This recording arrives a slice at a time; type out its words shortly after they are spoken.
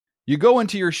You go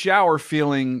into your shower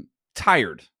feeling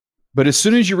tired, but as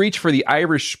soon as you reach for the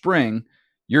Irish Spring,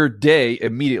 your day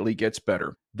immediately gets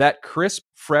better. That crisp,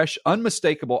 fresh,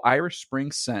 unmistakable Irish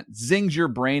Spring scent zings your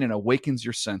brain and awakens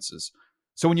your senses.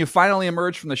 So when you finally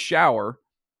emerge from the shower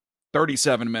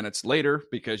 37 minutes later,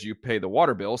 because you pay the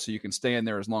water bill so you can stay in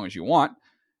there as long as you want,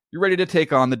 you're ready to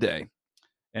take on the day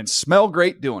and smell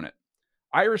great doing it.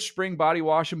 Irish Spring Body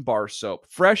Wash and Bar Soap.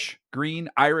 Fresh, green,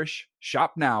 Irish.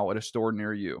 Shop now at a store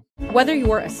near you. Whether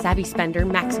you're a savvy spender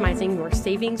maximizing your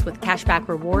savings with cashback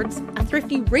rewards, a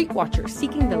thrifty rate watcher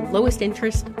seeking the lowest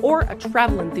interest, or a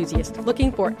travel enthusiast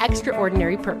looking for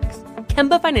extraordinary perks,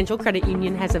 Kemba Financial Credit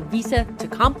Union has a visa to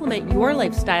complement your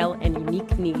lifestyle and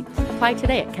unique needs. Apply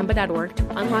today at Kemba.org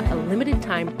to unlock a limited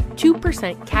time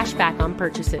 2% cash back on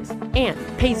purchases and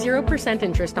pay 0%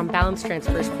 interest on balance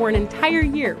transfers for an entire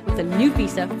year with a new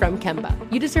visa from Kemba.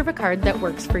 You deserve a card that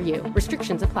works for you.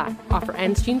 Restrictions apply. Offer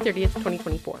ends June 30th,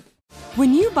 2024.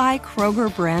 When you buy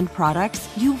Kroger brand products,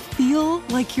 you feel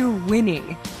like you're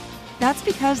winning. That's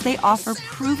because they offer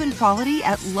proven quality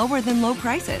at lower than low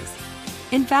prices.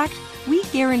 In fact, we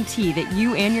guarantee that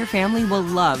you and your family will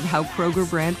love how Kroger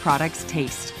brand products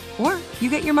taste, or you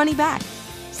get your money back.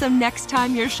 So next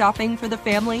time you're shopping for the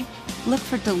family, look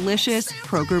for delicious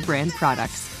Kroger brand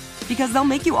products, because they'll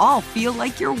make you all feel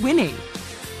like you're winning.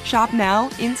 Shop now,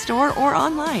 in-store, or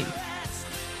online.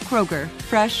 Kroger,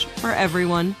 fresh for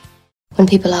everyone. When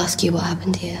people ask you what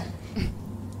happened here,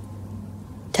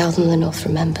 tell them the North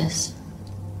remembers.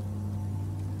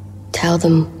 Tell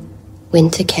them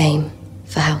winter came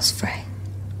for House Frey.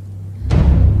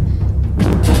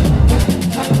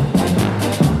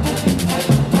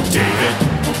 David,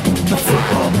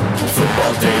 football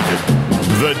David.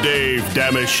 The Dave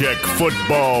Dameshek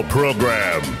Football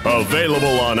Program.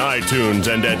 Available on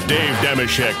iTunes and at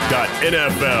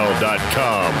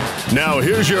davedameshek.nfl.com. Now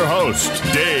here's your host,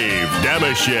 Dave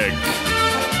Dameshek.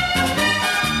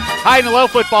 Hi and hello,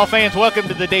 football fans. Welcome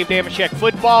to the Dave Dameshek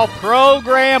Football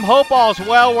Program. Hope all's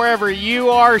well wherever you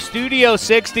are. Studio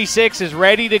 66 is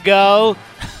ready to go.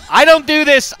 I don't do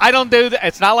this.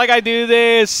 It's not like I do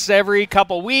this every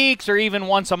couple weeks or even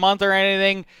once a month or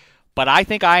anything. But I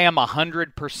think I am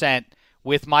 100%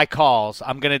 with my calls.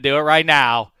 I'm going to do it right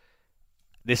now.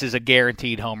 This is a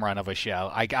guaranteed home run of a show.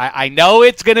 I know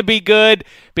it's going to be good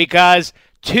because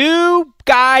two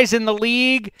guys in the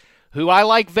league who I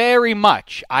like very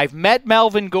much. I've met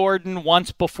Melvin Gordon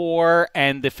once before,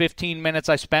 and the 15 minutes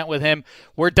I spent with him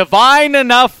were divine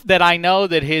enough that I know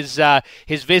that his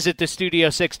visit to Studio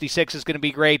 66 is going to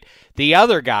be great. The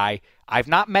other guy, I've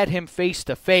not met him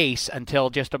face-to-face until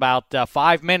just about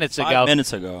 5 minutes ago. 5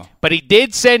 minutes ago. But he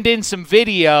did send in some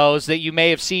videos that you may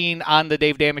have seen on the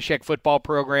Dave Dameshek Football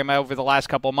Program over the last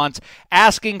couple of months,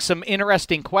 asking some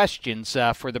interesting questions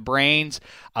for the brains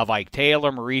of Ike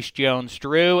Taylor, Maurice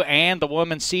Jones-Drew, and the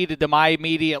woman seated to my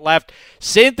immediate left,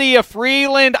 Cynthia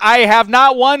Freeland. I have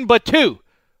not one but two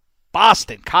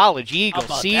Boston College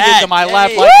Eagles seated to my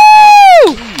left. Woo!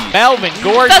 Melvin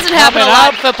Gordon doesn't happen a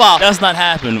lot in football. Does not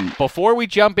happen. Before we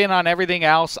jump in on everything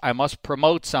else, I must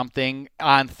promote something.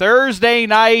 On Thursday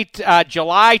night,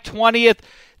 July 20th,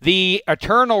 the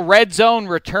Eternal Red Zone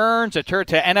returns to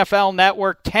NFL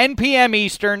Network, 10 p.m.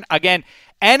 Eastern. Again,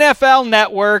 NFL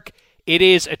Network. It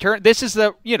is this is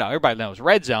the, everybody knows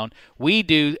Red Zone. We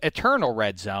do Eternal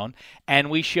Red Zone, and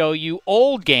we show you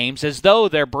old games as though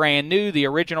they're brand new, the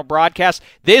original broadcast.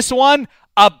 This one,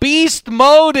 a Beast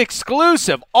Mode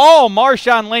exclusive. All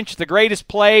Marshawn Lynch, the greatest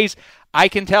plays. I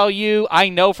can tell you, I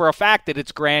know for a fact that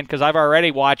it's grand because I've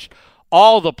already watched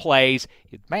all the plays.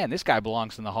 Man, this guy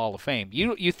belongs in the Hall of Fame.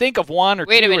 You think of one or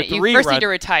two or three. Wait a minute, you first need to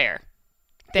retire.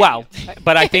 Well,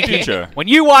 but I think when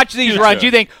you watch these runs,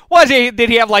 you think, did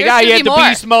he have he had the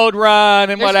Beast Mode run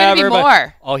and whatever. There's gonna be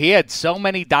more. He had so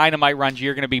many dynamite runs,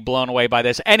 you're going to be blown away by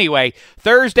this. Anyway,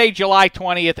 Thursday, July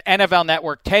 20th, NFL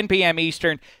Network, 10 p.m.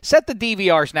 Eastern. Set the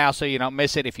DVRs now so you don't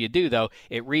miss it. If you do, though,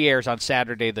 it re-airs on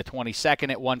Saturday the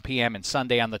 22nd at 1 p.m. and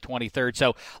Sunday on the 23rd.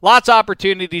 So lots of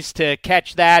opportunities to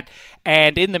catch that.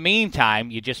 And in the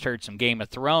meantime, you just heard some Game of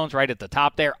Thrones right at the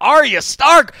top there. Arya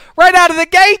Stark, right out of the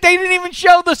gate. They didn't even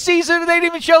show the season. They didn't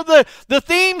even show the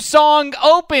theme song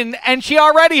open, and she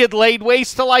already had laid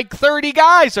waste to 30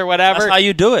 guys or whatever. That's how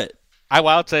you do it.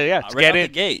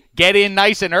 Get in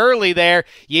nice and early there.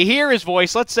 You hear his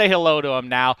voice. Let's say hello to him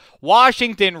now.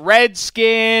 Washington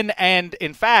Redskin, and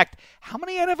in fact, how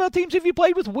many NFL teams have you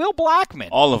played with Will Blackman?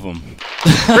 All of them.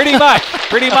 Pretty much,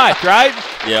 right?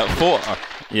 Yeah, 4.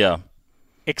 Yeah.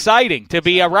 Exciting to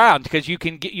be around because you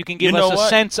can give us a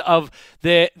sense of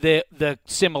the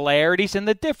similarities and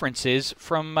the differences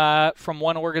from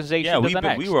one organization to the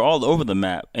next. We were all over the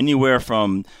map, anywhere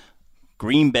from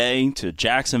Green Bay to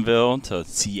Jacksonville to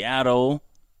Seattle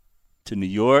to New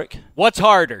York. What's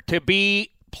harder, to be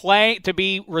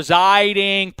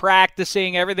residing,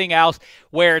 practicing, everything else,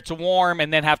 where it's warm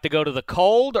and then have to go to the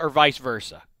cold, or vice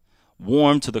versa?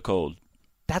 Warm to the cold.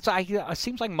 It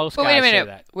seems like most But guys wait a minute. say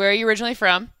that. Where are you originally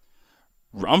from?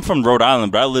 I'm from Rhode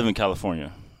Island, but I live in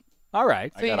California. All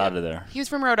right. I got out of there. He was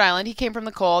from Rhode Island. He came from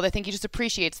the cold. I think he just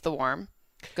appreciates the warm.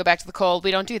 Go back to the cold.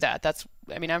 We don't do that.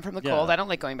 I'm from the cold. I don't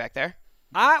like going back there.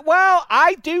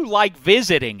 I do like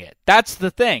visiting it. That's the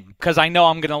thing, because I know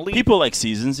I'm going to leave. People like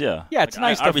seasons, yeah. Yeah, it's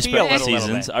nice I to respect feel the it a little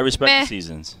seasons. bit. I respect Meh. the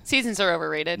seasons. Seasons are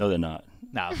overrated. No, they're not.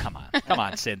 No, come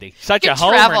on, Cindy. Such You a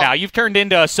homer travel. now. You've turned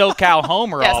into a SoCal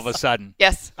homer Yes. all of a sudden.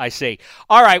 Yes. I see.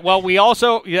 All right. Well, we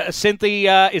also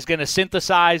Cynthia is going to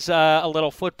synthesize a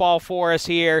little football for us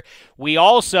here. We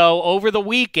also, over the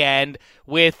weekend,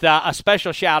 with a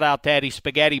special shout out to Eddie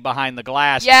Spaghetti behind the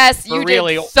glass. Yes, for you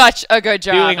really did such a good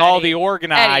job. doing all Eddie. the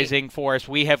organizing for us.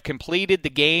 We have completed the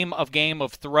Game of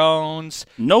Thrones.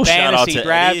 No shout out fantasy to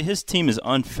draft. Eddie. His team is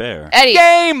unfair. Eddie.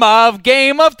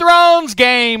 Game of Thrones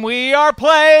game. We are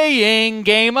playing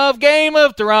Game of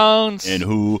Thrones. And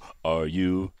who are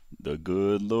you? The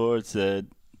good Lord said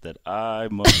that I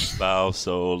must bow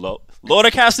so low. Lord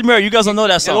of Castamere, you guys don't know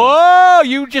that song. Whoa,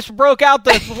 you just broke out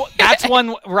the... That's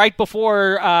one right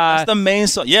before... That's the main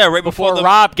song. Yeah, right before the...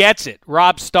 Rob gets it.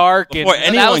 Rob Stark. Before and,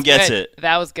 anyone That was gets good. it.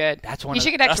 That was good. That's one You of- should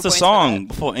get That's extra the points for song. that.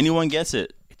 Before anyone gets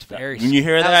it. It's very... When you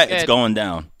hear That that, was it's good. going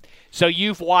down. So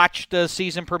you've watched the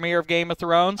season premiere of Game of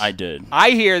Thrones? I did.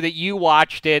 I hear that you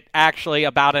watched it actually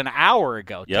about an hour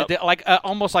ago. Yep.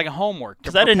 Almost like a homework to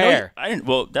Because I didn't know. prepare.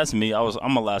 Well, that's me.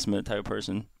 I'm a last minute type of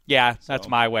person. Yeah, that's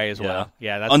my way as well.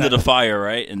 Yeah, that's Under the fire,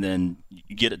 right? And then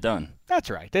you get it done. That's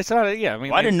right. That's not. Yeah, I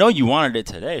mean, Well, I didn't know you wanted it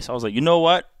today, so I was like, you know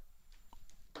what?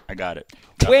 I got it.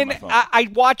 Got it on when my phone. I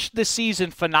watched the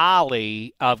season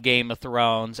finale of Game of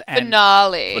Thrones, and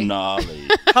Finale. Finale.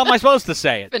 how am I supposed to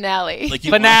say it? Finale. Like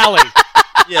you Finale.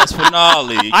 Yes,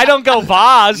 finale. I don't go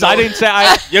Vaz. I didn't say.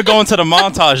 You're going to the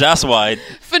montage. That's why.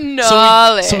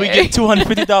 Finale. So we get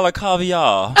 $250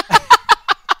 caviar.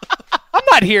 I'm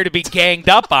not here to be ganged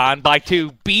up on by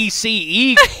two BC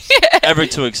Eagles. Ever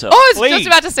to excel. Oh, I was Please. just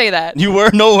about to say that. You were?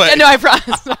 No way. Yeah, no, I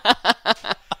promise.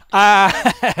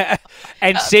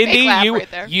 And fake Cindy, laugh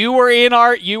right there. you were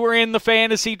in the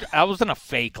fantasy. I wasn't a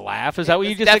fake laugh. Is that what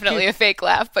you just Definitely a fake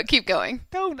laugh, but keep going.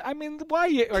 Don't. I mean,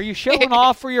 why are you showing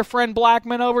off for your friend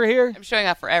Blackman over here? I'm showing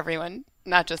off for everyone,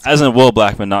 not just As in Will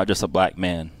Blackman, not just a black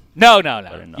man. No. know.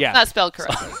 Yeah. not spelled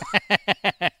correctly.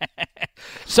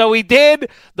 So we did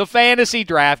the fantasy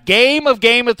draft, Game of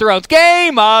Thrones,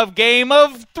 Game of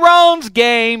Thrones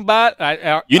game.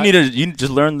 But You need to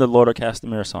just learn the Lord of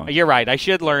Castamere song. You're right. I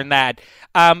should learn that.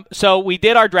 So we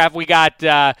did our draft. We got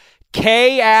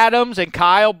Kay Adams and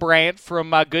Kyle Brandt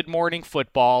from Good Morning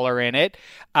Football are in it.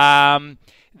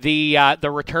 The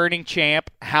returning champ,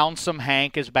 Houndsome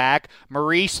Hank, is back.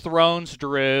 Maurice Thrones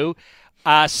Drew.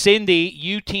 Cindy,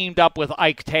 you teamed up with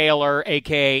Ike Taylor,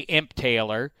 a.k.a. Imp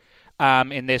Taylor,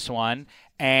 in this one.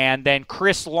 And then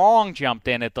Chris Long jumped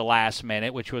in at the last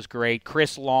minute, which was great.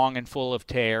 Chris Long and Full of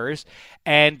Tears.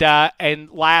 And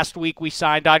last week we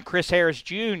signed on Chris Harris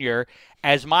Jr.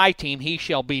 as my team. He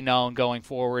shall be known going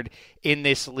forward in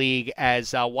this league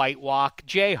as White Walk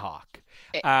Jayhawk.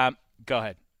 Go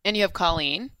ahead. And you have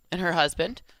Colleen and her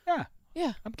husband. Yeah.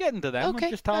 Yeah. I'm getting to them. Okay,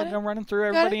 I'm just telling got you, it. I'm running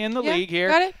through Got everybody it. in the Yeah, league here.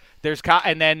 got it. There's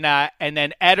and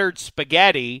then Eddard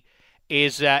Spaghetti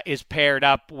is paired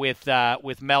up with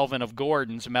Melvin of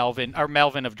Dragons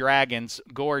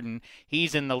Gordon.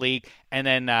 He's in the league, and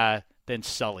then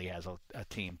Sully has a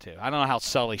team too. I don't know how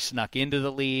Sully snuck into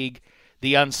the league.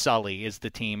 The Unsully is the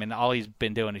team, and all he's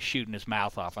been doing is shooting his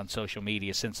mouth off on social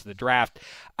media since the draft.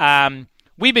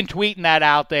 We've been tweeting that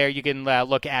out there. You can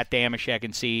look at Damashek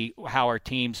and see how our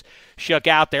teams shook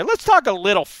out there. Let's talk a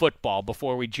little football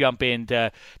before we jump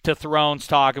into Thrones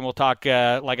talk, and we'll talk,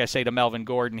 like I say, to Melvin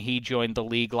Gordon. He joined the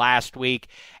league last week.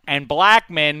 And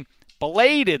Blackman,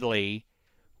 belatedly,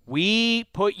 we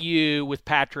put you with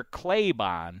Patrick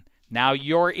Claybon. Now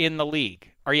you're in the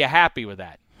league. Are you happy with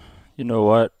that? You know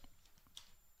what?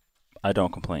 I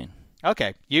don't complain.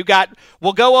 Okay.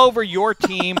 We'll go over your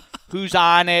team, who's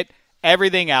on it,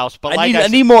 everything else. But I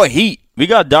need more heat. We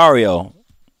got Dario,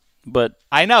 but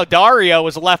I know Dario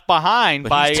was left behind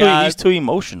by. he's too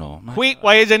emotional.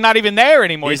 Why is it not even there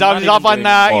anymore? He's off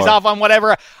on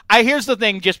whatever. Here's the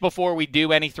thing. Just before we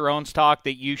do any Thrones talk,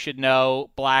 that you should know,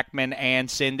 Blackman and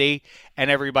Cindy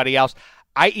and everybody else.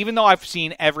 Even though I've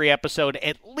seen every episode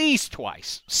at least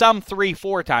twice, some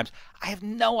 3-4 times, I have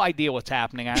no idea what's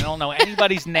happening. I don't know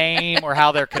anybody's name or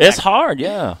how they're connected. It's hard,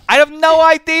 yeah. I have no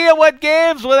idea what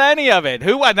gives with any of it.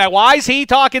 Now, why is he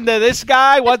talking to this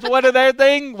guy? What are their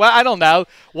thing? Well, I don't know.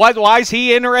 Why is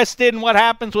he interested in what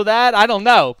happens with that? I don't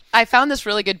know. I found this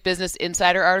really good Business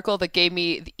Insider article that gave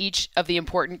me each of the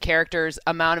important characters'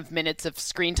 amount of minutes of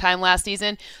screen time last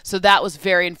season. So that was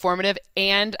very informative,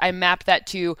 and I mapped that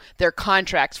to their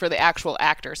contracts for the actual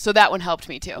actors. So that one helped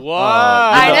me too. Whoa.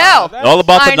 I know. All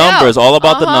about the numbers. All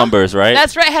about the numbers, right?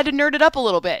 That's right. I had to nerd it up a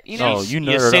little bit. You know,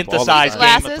 you synthesized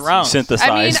Game of Thrones.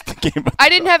 Synthesized Game of Thrones. I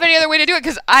didn't have any other way to do it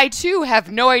because I too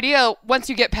have no idea. Once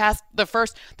you get past the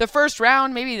first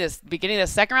round, maybe this beginning of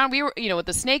the second round, we were, with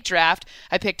the snake draft,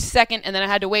 I picked second, and then I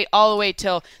had to wait all the way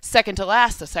till second to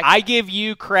last. The second. I give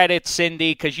you credit,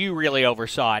 Cindy, because you really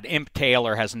oversaw it. Imp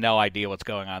Taylor has no idea what's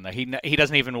going on there. He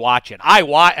doesn't even watch it.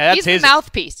 He's the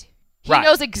mouthpiece. He Right.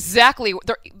 knows exactly.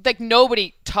 Like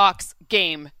nobody talks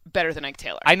game better than Ike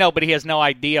Taylor. I know, but he has no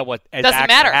idea what is Doesn't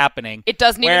actually matter. happening. It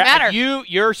doesn't even matter.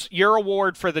 Your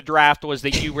award for the draft was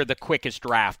that you were the quickest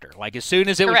drafter. Like as soon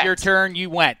as it was your turn, you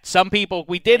went. Some people,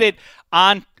 we did it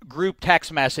on group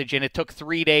text message, and it took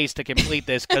 3 days to complete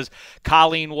this because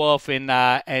Colleen Wolfe and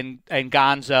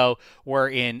Gonzo were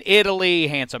in Italy,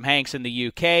 Handsome Hank's in the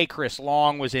UK, Chris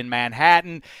Long was in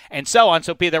Manhattan, and so on.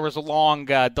 So there was a long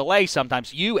delay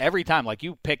sometimes. Every time, like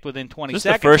you picked within 20 This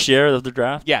seconds. Is the first year of the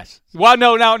draft? Yes. Well,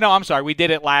 no, I'm sorry. We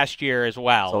did it last year as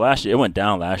well. So last year, it went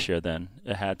down last year then.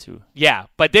 It had to. Yeah,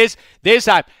 but this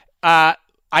time,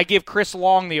 I give Chris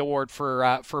Long the award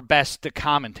for best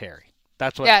commentary.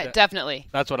 That's what. Yeah, definitely.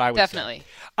 That's what I would definitely.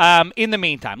 say. In the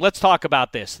meantime, let's talk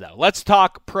about this though. Let's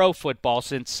talk pro football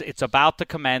since it's about to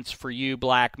commence for you,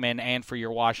 Blackman, and for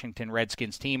your Washington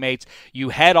Redskins teammates. You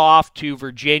head off to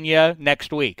Virginia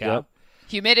next week. Yep.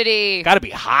 Humidity. Got to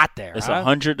be hot there. It's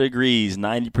 100 degrees,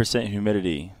 90%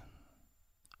 humidity,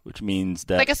 which means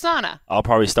that like a sauna. I'll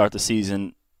probably start the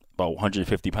season about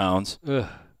 150 pounds. Ugh.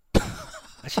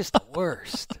 That's just the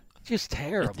worst. Just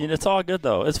terrible. It's all good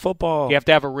though. It's football. You have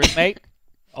to have a roommate.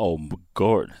 Oh,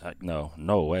 God.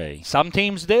 No way. Some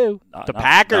teams do. The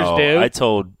Packers do. I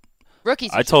told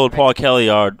rookies. I told Paul Kelly,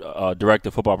 our director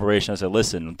of football operations, I said,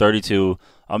 listen, I'm 32.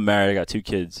 I'm married. I got 2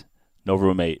 kids. No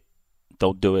roommate.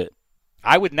 Don't do it.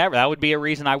 I would never. That would be a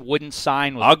reason I wouldn't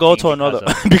sign with I'll go to another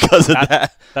because of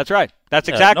that. That's right. That's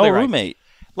exactly no right. roommate.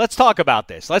 Let's talk about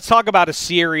this. Let's talk about a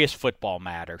serious football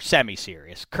matter,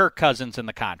 semi-serious. Kirk Cousins in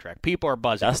the contract. People are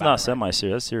buzzing That's about not it.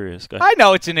 semi-serious. That's serious. Go ahead. I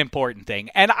know it's an important thing.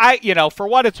 And for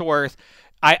what it's worth,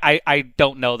 I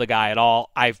don't know the guy at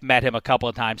all. I've met him a couple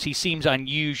of times. He seems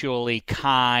unusually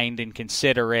kind and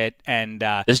considerate, and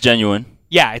it's genuine.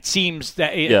 Yeah, it seems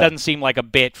that it doesn't seem like a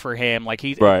bit for him. Like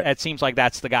it seems like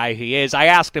that's the guy he is. I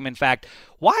asked him, in fact,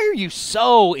 why are you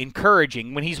so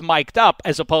encouraging when he's mic'd up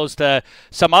as opposed to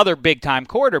some other big-time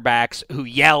quarterbacks who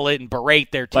yell and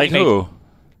berate their teammates? Like who?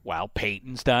 Well,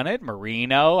 Peyton's done it.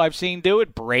 Marino, I've seen do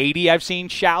it. Brady, I've seen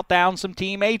shout down some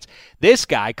teammates. This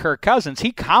guy, Kirk Cousins,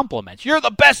 he compliments. You're the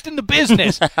best in the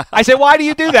business. I said, why do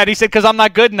you do that? He said, because I'm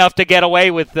not good enough to get away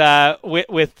with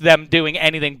them doing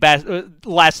anything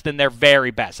less than their very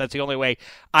best. That's the only way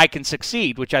I can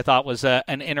succeed, which I thought was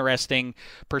an interesting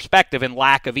perspective and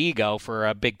lack of ego for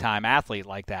a big-time athlete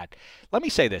like that. Let me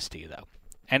say this to you, though.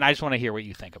 And I just want to hear what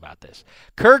you think about this.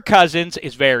 Kirk Cousins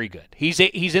is very good. He's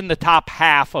in the top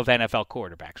half of NFL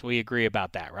quarterbacks. We agree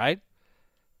about that, right?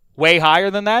 Way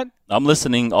higher than that? I'm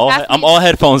listening. I'm all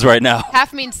headphones right now.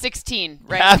 Half means 16,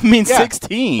 right? Half means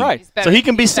 16. Right. So he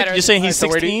can be 6. You're saying he's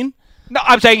 16? No,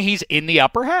 I'm saying he's in the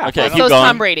upper half. Okay, keep so going.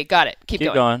 Tom Brady. Got it. Keep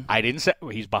going. I didn't say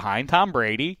he's behind Tom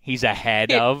Brady. He's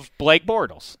ahead of Blake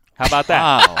Bortles. How about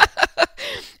that? Wow.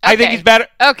 I think he's better.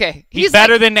 Okay. He's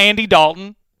better than Andy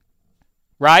Dalton.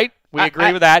 Right? We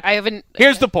agree with that. I haven't.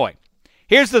 Here's the point.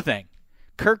 Here's the thing.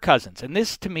 Kirk Cousins, and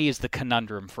this to me is the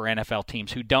conundrum for NFL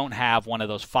teams who don't have one of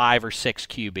those 5 or 6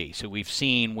 QBs who we've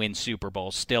seen win Super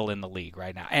Bowls still in the league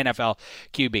right now, NFL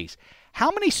QBs.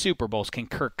 How many Super Bowls can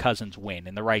Kirk Cousins win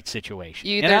in the right situation?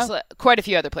 There's quite a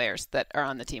few other players that are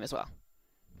on the team as well.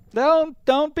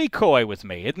 Don't be coy with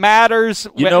me. It matters.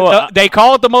 They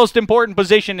call it the most important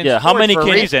position in sports for a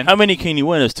reason. How many can you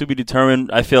win is to be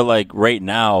determined. I feel like right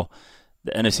now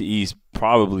the NFC East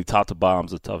probably top to bottom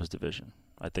is the toughest division.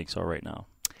 I think so right now.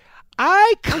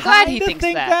 I'm glad he thinks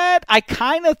that. I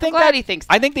kind of think I'm glad that. he thinks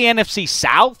I think the NFC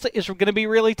South is going to be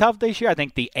really tough this year. I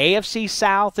think the AFC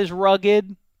South is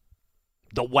rugged.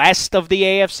 The West of the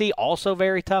AFC also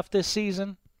very tough this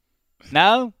season.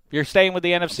 No? You're staying with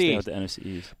the NFC East. With the NFC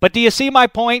East. But do you see my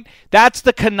point? That's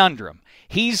the conundrum.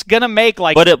 He's going to make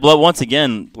like. But once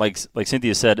again, like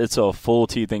Cynthia said, it's a full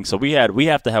T thing. So we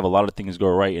have to have a lot of things go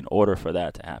right in order for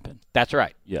that to happen. That's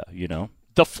right. Yeah,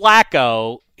 The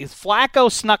Flacco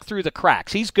snuck through the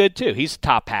cracks. He's good too. He's a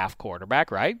top half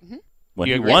quarterback, right? Mm-hmm.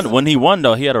 When he won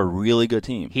though, he had a really good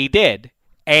team. He did.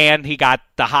 And he got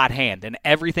the hot hand, and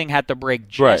everything had to break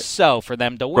just so for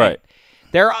them to win. Right.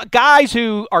 There are guys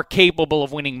who are capable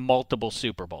of winning multiple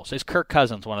Super Bowls. Is Kirk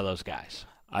Cousins one of those guys?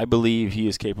 I believe he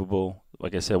is capable,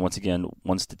 like I said, once again,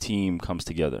 once the team comes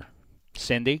together.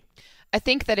 Cindy? I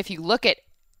think that if you look at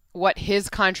what his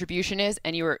contribution is,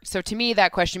 so to me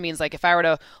that question means like if I were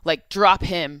to like drop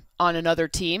him on another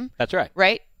team. That's right.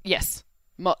 Right? Yes.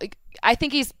 I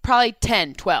think he's probably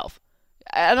 10, 12.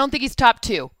 I don't think he's top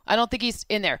 2. I don't think he's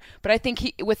in there. But I think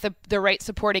he, with the right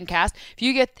supporting cast,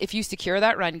 if you secure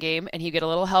that run game and you get a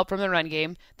little help from the run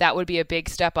game, that would be a big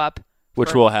step up.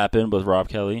 Which will happen with Rob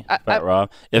Kelly,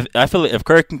 Rob. I feel like if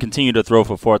Kirk can continue to throw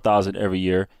for 4,000 every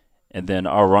year, and then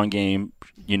our run game,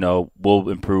 will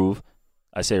improve.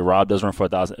 I say Rob does run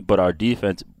 4,000, but our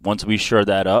defense, once we shore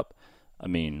that up,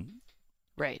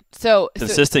 right. So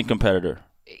consistent competitor.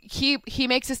 He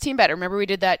makes his team better. Remember we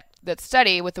did that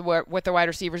study with the wide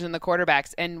receivers and the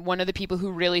quarterbacks, and one of the people who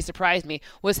really surprised me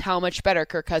was how much better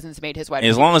Kirk Cousins made his wide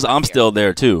receivers. As long as I'm still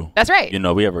there too. That's right.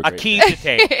 We have a key to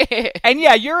take. And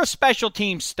yeah, you're a special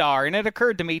team star, and it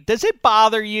occurred to me, does it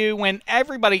bother you when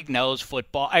everybody knows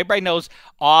football, everybody knows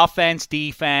offense,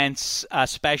 defense,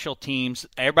 special teams,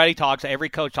 every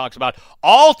coach talks about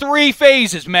all 3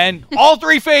 phases, men. All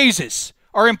 3 phases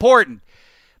are important.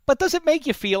 But does it make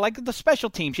you feel like the special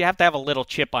teams, you have to have a little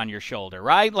chip on your shoulder,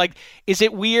 right? Like, is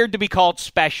it weird to be called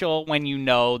special when you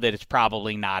know that it's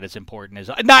probably not as important as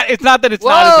it's not that it's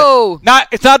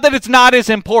it's not that it's not as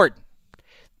important.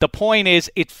 The point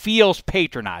is, it feels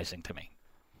patronizing to me.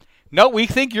 No, we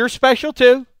think you're special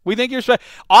too. We think you're special.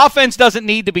 Offense doesn't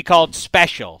need to be called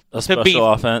special. A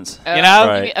special offense.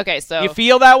 Right. Okay, so you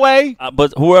feel that way?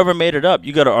 But whoever made it up,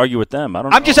 you got to argue with them. I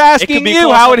don't know. I'm just asking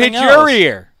you how it hit your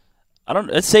ear.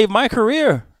 It saved my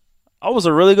career. I was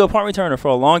a really good punt returner for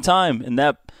a long time,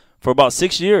 for about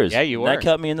 6 years. Yeah, you were. That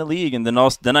kept me in the league, and then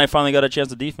I finally got a chance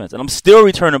to defense, and I'm still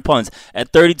returning punts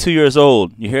at 32 years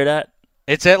old. You hear that?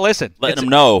 Listen. Let them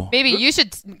know. Maybe you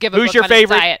should give a who's book your on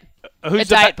favorite diet. Who's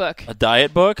a diet book. A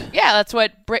diet book? Yeah, that's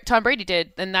what Tom Brady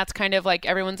did, and that's kind of like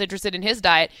everyone's interested in his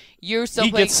diet. He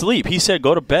gets sleep. He said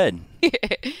go to bed.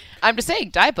 I'm just saying,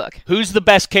 diet book. Who's the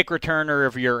best kick returner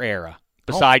of your era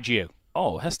besides you?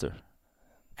 Oh, Hester.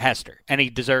 And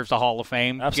he deserves a Hall of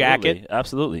Fame jacket. jacket.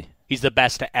 Absolutely. He's the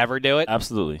best to ever do it.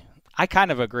 Absolutely. I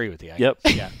kind of agree with you. Yep.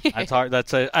 Yeah. That's hard.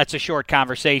 That's a short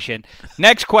conversation.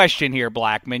 Next question here,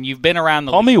 Blackman. You've been around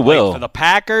the league. Call me Will. For the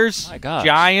Packers, My gosh.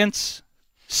 Giants,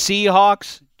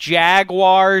 Seahawks,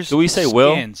 Jaguars. Do we say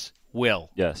Skins.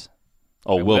 Will? Yes.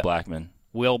 Oh, Will Blackman.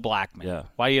 Will Blackman. Yeah.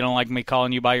 Why you don't like me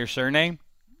calling you by your surname?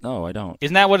 No, I don't.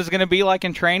 Isn't that what it's going to be like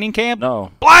in training camp?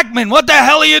 No. Blackman, what the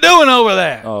hell are you doing over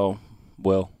there? Oh,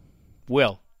 Will.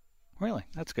 Really?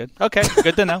 That's good. Okay,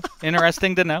 good to know.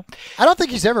 Interesting to know. I don't think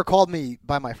he's ever called me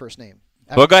by my first name.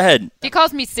 Well, go ahead. He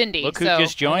calls me Cindy. Look who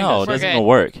just joined us. us. It doesn't even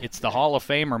work. It's the Hall of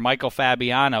Famer, Michael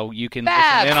Fabiano. You can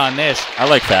listen in on this. I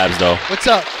like Fabs, though. What's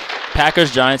up?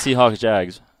 Packers, Giants, Seahawks,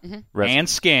 Jags. Mm-hmm. And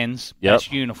Skins. Yep.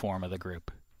 Best uniform of the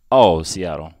group. Oh,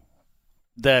 Seattle.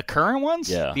 The current ones?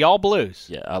 Yeah. The all blues?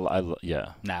 Yeah.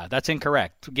 Yeah. No, that's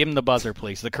incorrect. Give him the buzzer,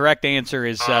 please. The correct answer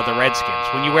is the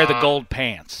Redskins. When you wear the gold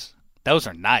pants. Those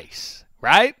are nice,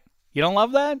 right? You don't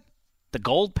love that? The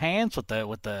gold pants with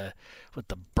the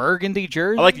burgundy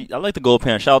jersey? I like the gold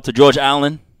pants. Shout out to George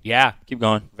Allen. Yeah. Keep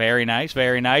going. Very nice,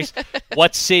 very nice.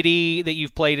 What city that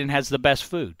you've played in has the best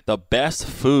food? The best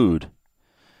food?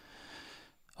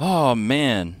 Oh,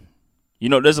 man.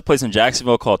 There's a place in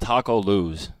Jacksonville called Taco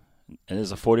Lou's, and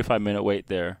there's a 45-minute wait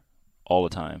there all the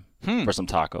time for some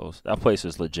tacos. That place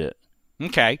is legit.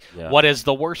 Okay. Yeah. What is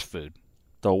the worst food?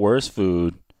 The worst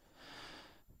food.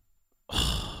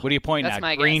 What are you pointing That's at?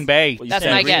 my Green guess. Bay. That's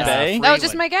my guess. Bay? That was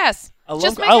just my guess. I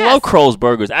love Crow's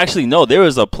Burgers. Actually, no, there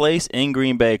is a place in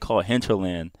Green Bay called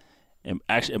Hinterland, and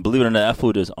believe it or not, that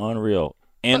food is unreal.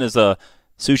 And there's a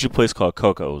sushi place called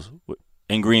Coco's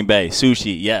in Green Bay.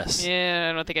 Sushi, yes. Yeah,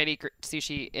 I don't think I'd eat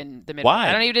sushi in the Midwest. Why?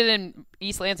 I don't eat it in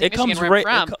East Lansing, It Michigan, comes where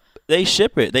I'm from. They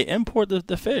ship it. They import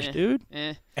the fish, dude.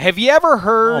 Have you ever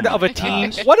heard of a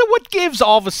gosh. team? What gives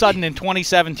all of a sudden in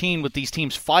 2017 with these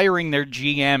teams firing their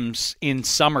GMs in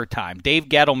summertime? Dave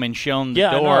Gettleman shown the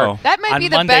door. That might on be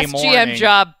the Monday best morning. GM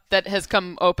job that has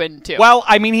come open too. Well,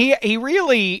 I mean, he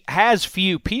really has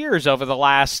few peers over the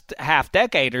last half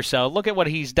decade or so. Look at what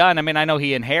he's done. I mean, I know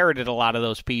he inherited a lot of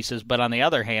those pieces, but on the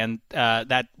other hand,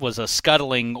 that was a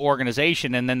scuttling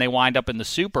organization, and then they wind up in the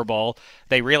Super Bowl.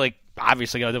 They really,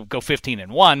 obviously, go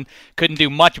 15-1. Couldn't do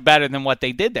much better than what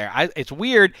they did there. It's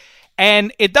weird,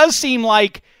 and it does seem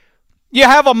like you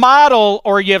have a model,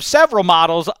 or you have several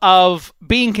models of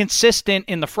being consistent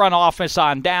in the front office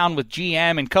on down with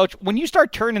GM and coach. When you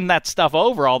start turning that stuff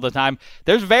over all the time,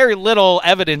 there's very little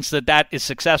evidence that is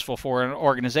successful for an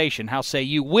organization. How say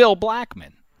you, Will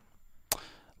Blackman?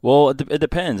 Well, it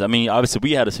depends. I mean, obviously,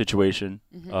 we had a situation.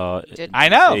 I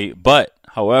know. But,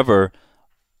 however,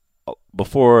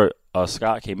 before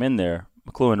Scott came in there,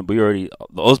 McCloughan,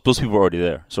 those people were already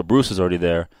there. So Bruce is already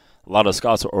there. A lot of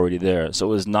scouts are already there. So it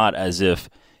was not as if,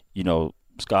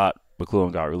 Scott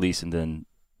McCloughan got released and then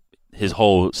his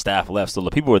whole staff left. So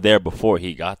the people were there before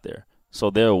he got there.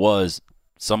 So there was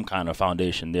some kind of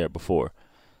foundation there before.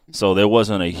 So there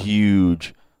wasn't a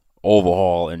huge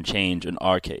overhaul and change in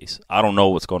our case. I don't know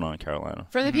what's going on in Carolina.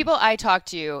 From the people I talked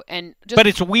to, but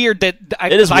it's weird that I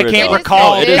weird, can't though.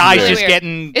 recall guys really just weird.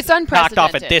 getting It's knocked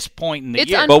off at this point in the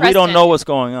year. But we don't know what's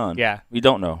going on. Yeah. We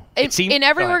don't know. In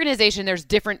every organization, there's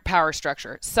different power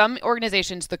structure. Some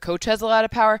organizations, the coach has a lot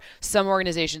of power. Some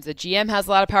organizations, the GM has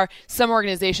a lot of power. Some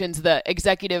organizations, the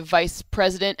executive vice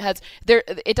president has.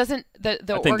 It doesn't. I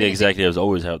think the executives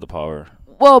always have the power.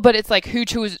 Well, but it's like who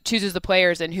chooses the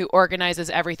players and who organizes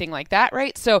everything like that,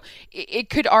 right? So it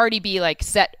could already be like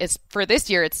set. For this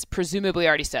year, it's presumably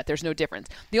already set. There's no difference.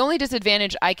 The only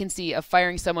disadvantage I can see of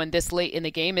firing someone this late in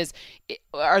the game is,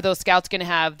 are those scouts going to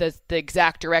have the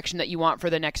exact direction that you want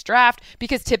for the next draft?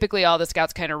 Because typically all the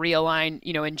scouts kind of realign,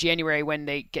 in January when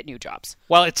they get new jobs.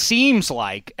 Well, it seems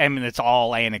like, I mean, it's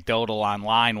all anecdotal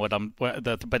online,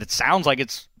 but it sounds like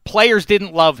players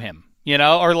didn't love him.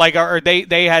 Or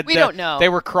they had. We don't know. They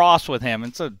were cross with him.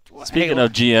 And so, speaking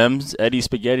of GMs, Eddie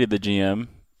Spaghetti, the GM.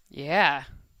 Yeah.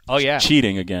 Oh yeah.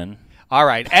 Cheating again. All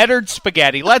right, Eddard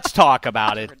Spaghetti. Let's talk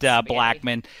about it,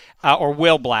 Blackman, or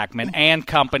Will Blackman and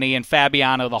company, and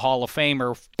Fabiano, the Hall of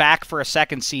Famer, back for a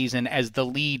second season as the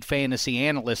lead fantasy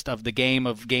analyst of the Game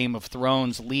of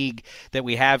Thrones league that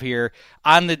we have here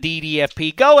on the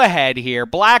DDFP. Go ahead here,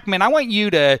 Blackman. I want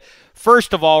you to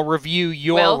first of all review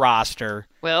your roster.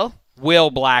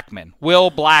 Will Blackman. Will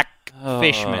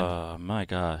Blackfishman. Oh, my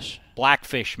gosh.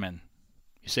 Blackfishman.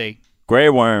 You see? Grey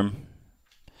Worm.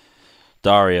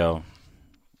 Dario.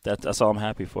 That's all I'm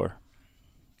happy for.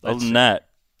 Other than that.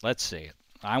 Let's see it.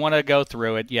 I want to go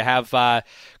through it. You have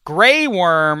Grey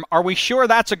Worm. Are we sure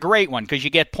that's a great one? Because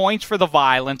you get points for the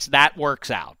violence. That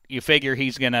works out. You figure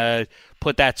he's going to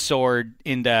put that sword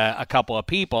into a couple of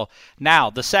people. Now,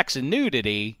 the sex and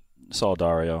nudity. It's all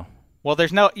Dario. Well,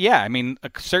 there's no, I mean,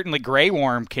 certainly Grey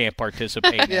Worm can't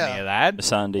participate in any of that.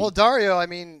 Sandy. Well, Dario, I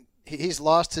mean, he's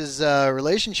lost his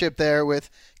relationship there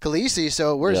with Khaleesi,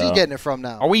 so where's he getting it from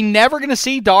now? Are we never going to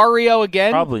see Dario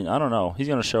again? Probably. I don't know. He's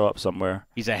going to show up somewhere.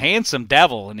 He's a handsome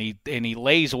devil, and he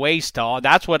lays waste to all.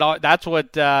 That's what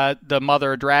the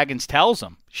Mother of Dragons tells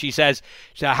him. She says,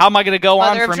 how am I going to go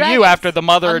on from you after the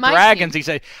Mother of Dragons? He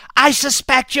says, I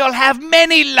suspect you'll have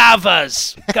many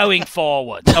lovers going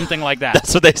forward. Something like that.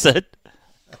 That's what they said.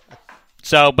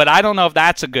 So, but I don't know if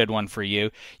that's a good one for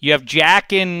you. You have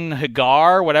Jaqen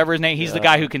H'ghar, whatever his name. He's the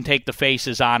guy who can take the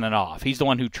faces on and off. He's the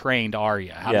one who trained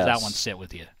Arya. How does that one sit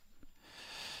with you?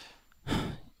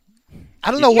 I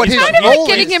don't know what his kind of role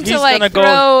getting him He's to gonna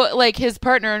throw his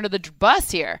partner under the bus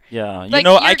here. Yeah,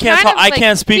 I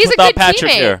can't speak without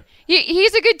Patrick here.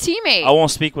 He's a good teammate. I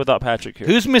won't speak without Patrick here.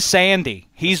 Who's Miss Sandy?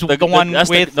 He's the one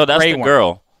with that's Grey the Worm.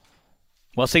 girl.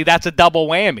 Well, see, that's a double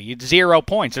whammy. It's 0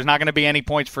 points. There's not going to be any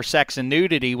points for sex and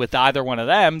nudity with either one of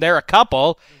them. They're a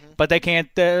couple, but they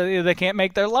can't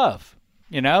make their love,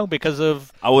 because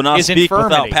of I will not his speak infirmity.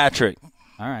 without Patrick.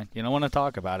 All right, you don't want to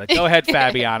talk about it. Go ahead,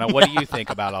 Fabiano. What do you think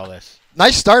about all this?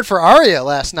 Nice start for Arya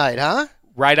last night, huh?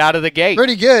 Right out of the gate.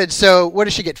 Pretty good. So what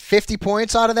does she get, 50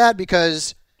 points out of that?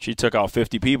 Because she took out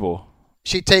 50 people.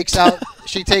 She takes out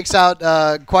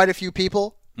quite a few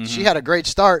people. Mm-hmm. She had a great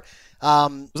start.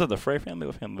 Was that the Frey family?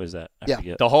 What family was that? I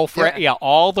forget. The whole Frey. Yeah,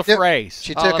 all the Freys.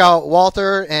 She took out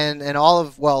Walter and all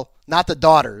of, not the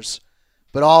daughters,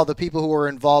 but all the people who were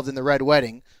involved in the Red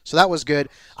Wedding. So that was good.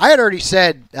 I had already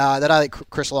said that I like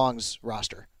Chris Long's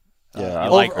roster. Yeah, I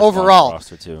like Chris overall.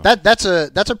 Long's roster too.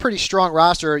 That's a pretty strong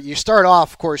roster. You start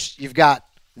off, of course, you've got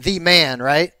the man,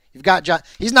 right? You've got John.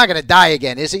 He's not going to die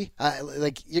again, is he?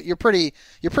 You're pretty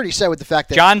set with the fact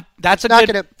that John. That's an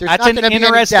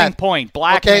interesting point.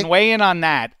 Blackman, okay. weigh in on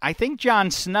that. I think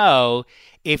Jon Snow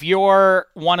if you're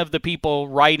one of the people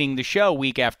writing the show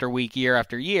week after week, year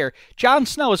after year, Jon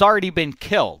Snow has already been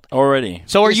killed. Already.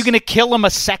 So are you going to kill him a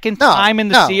second time in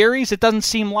the series? It doesn't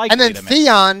seem likely. And then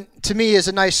Theon, to me, is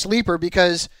a nice sleeper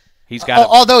because he's got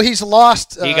although he's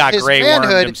lost he got his Grey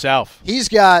manhood Wormed himself. He's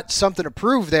got something to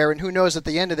prove there, and who knows at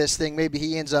the end of this thing, maybe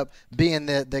he ends up being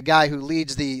the guy who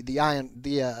leads the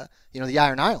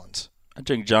Iron Islands. I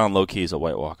think John low-key is a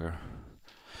White Walker.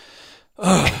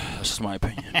 That's just my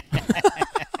opinion.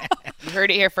 You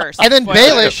heard it here first. And then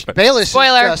Baelish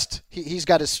Spoiler. is just he's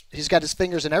got his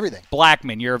fingers in everything.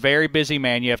 Blackman, you're a very busy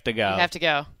man. You have to go. You have to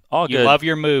go. All You good. love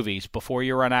your movies. Before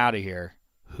you run out of here,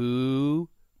 who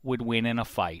would win in a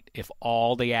fight if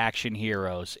all the action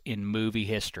heroes in movie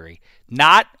history,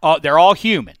 they're all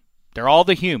human. They're all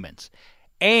the humans.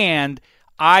 And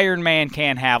Iron Man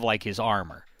can't have, like, his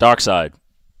armor. Darkseid.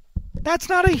 That's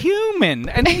not a human.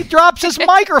 And he drops his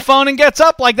microphone and gets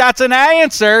up like that's an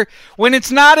answer when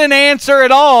it's not an answer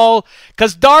at all.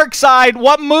 Because Darkseid,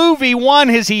 what movie, 1,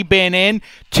 has he been in?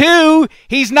 2,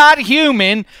 he's not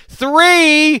human.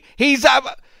 3, he's... I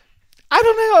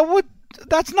don't know.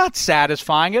 That's not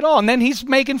satisfying at all. And then he's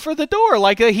making for the door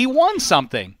like he won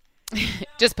something.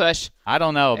 Just push. I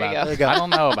don't know about There you it. go. I don't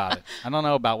know about it. I don't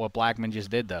know about what Blackman just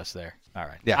did to us there. All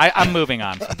right. Yeah. I'm moving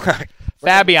on.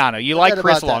 Fabiano, you like Forget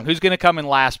Chris about Long. that. Who's going to come in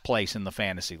last place in the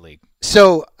fantasy league?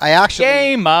 So I actually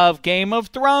Game of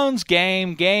Thrones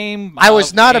game. I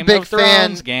was not a Game big of Thrones,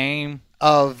 fan game.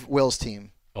 of Will's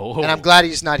team, Oh, and I'm glad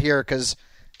he's not here because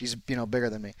he's bigger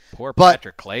than me. poor but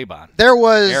Patrick Claybon. There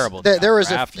was Terrible there was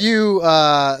a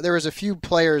drafting. few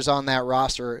players on that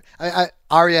roster.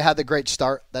 Arya had the great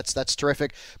start. That's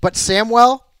terrific. But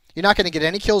Samwell, you're not going to get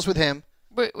any kills with him.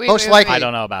 Most likely, I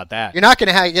don't know about that. You're not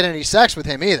going to get any sex with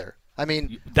him either. I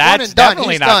mean, That's one and done.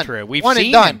 definitely He's not done. true. We've one seen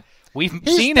and done. him. We've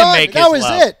He's seen done. him make that his was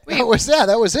love. it.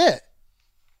 That was it.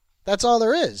 That's all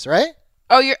there is, right?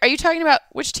 Oh, are you talking about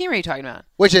which team are you talking about?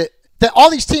 All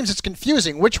these teams, it's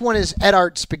confusing. Which one is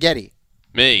Edard Spaghetti?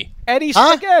 Me. Eddie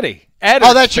Huh? Spaghetti.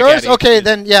 Oh, that's yours? Okay,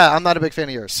 then, yeah, I'm not a big fan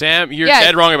of yours. Sam, you're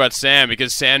dead wrong about Sam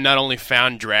because Sam not only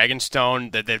found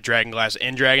Dragonstone, that they have Dragonglass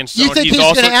in Dragonstone. You think he's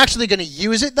also actually going to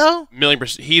use it, though?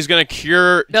 1,000,000%. He's going to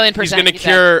cure. Million He's percent, going to he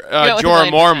cure said. You know, with Jorah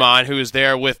 1,000,000%. Mormont, who is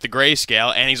there with the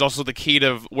grayscale, and he's also the key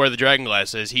to where the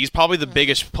Dragonglass is. He's probably the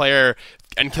biggest player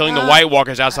and killing the White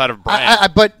Walkers outside of Bran.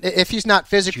 But if he's not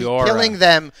physically Jorah. killing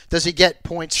them, does he get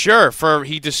points? Sure,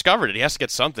 he discovered it. He has to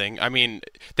get something. I mean,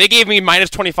 they gave me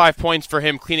minus 25 points for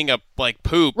him cleaning up like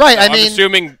poop. Right, So I I'm mean-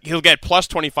 assuming he'll get plus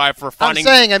 25 for finding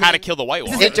how to kill the White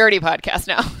This Walker. is a dirty podcast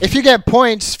now. If you get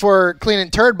points for cleaning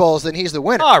turd bowls, then he's the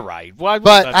winner. All right. Why,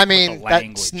 But, that's I with mean, the that's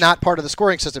language. not part of the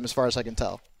scoring system as far as I can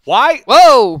tell. Why?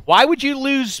 Whoa! Why would you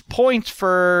lose points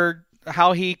for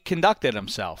how he conducted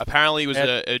himself? Apparently, it was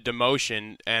a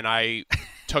demotion, and I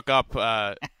took up.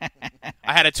 I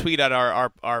had to tweet at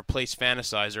our place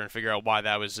Fantasizer and figure out why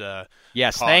that was.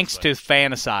 Yes, caused, thanks but- to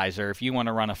Fantasizer. If you want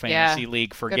to run a fantasy Yeah,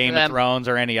 league for good Game for of them. Thrones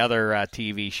or any other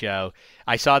TV show,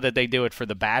 I saw that they do it for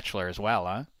The Bachelor as well,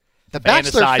 huh? The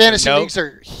Bachelor Fantasizer, fantasy no- league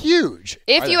are huge.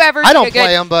 If you ever I need don't a good,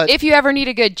 play 'em, but- if you ever need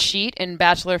a good cheat in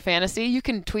Bachelor Fantasy, you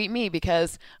can tweet me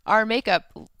because our makeup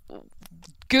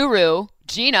guru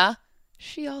Gina,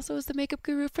 she also is the makeup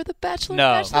guru for the Bachelor. No.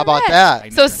 Bachelorette. How about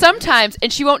that? So sometimes,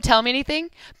 and she won't tell me anything,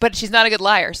 but she's not a good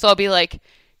liar. So I'll be like,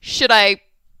 should I?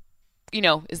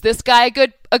 Is this guy a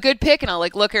good pick? And I'll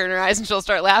like look her in her eyes, and she'll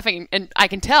start laughing, and I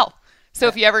can tell. So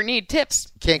if you ever need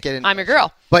tips, Can't get in. I'm your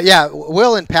girl. But yeah,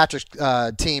 Will and Patrick's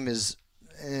team is.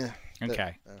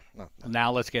 Okay. No.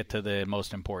 Now let's get to the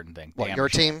most important thing. What, your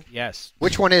team? Yes.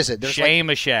 Which one is it?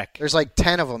 Shamashek. There's like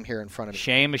 10 of them here in front of me.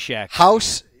 Shamashek.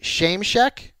 House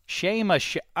Shameshek?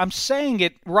 Shamashek. I'm saying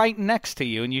it right next to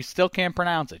you, and you still can't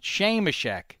pronounce it.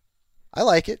 Shamashek. I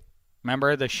like it.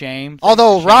 Remember the shame?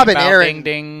 Although Shame Robin bell, Aaron,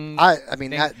 ding, ding. I mean,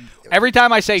 ding. that, Every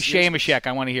time I say Shamashek,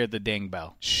 I want to hear the ding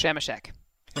bell. Shemashek.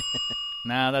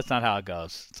 No, that's not how it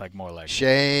goes. It's like more like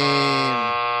shame.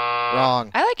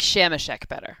 Wrong. I like Shamashek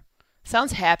better.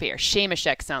 Sounds happier.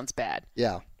 Shamashek sounds bad.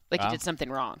 Yeah. Like Well, you did something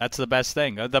wrong. That's the best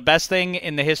thing. The best thing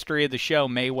in the history of the show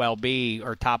may well be,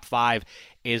 or top 5,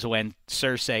 is when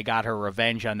Cersei got her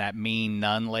revenge on that mean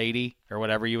nun lady, or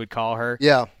whatever you would call her.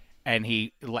 Yeah. And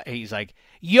he's like,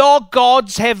 your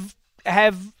gods have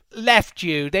left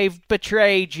you. They've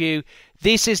betrayed you.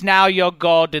 This is now your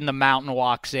god. And the mountain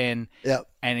walks in. Yep.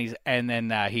 And then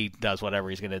he does whatever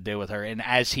he's going to do with her. And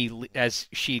as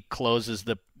she closes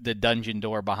the dungeon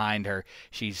door behind her,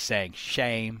 she's saying,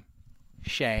 shame,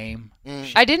 Shame.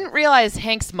 I didn't realize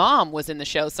Hank's mom was in the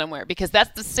show somewhere because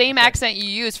that's the same accent you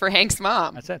use for Hank's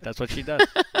mom. That's it. That's what she does.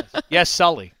 Yes,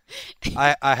 Sully.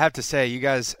 I have to say, you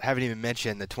guys haven't even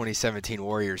mentioned the 2017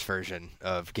 Warriors version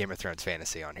of Game of Thrones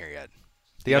fantasy on here yet.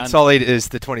 The Unsullied is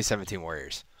the 2017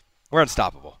 Warriors. We're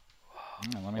unstoppable.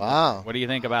 Wow. What do you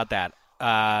think about that?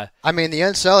 I mean, the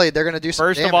Unsullied, they're going to do some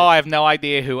First damage. of all, I have no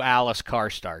idea who Alice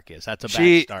Karstark is. That's a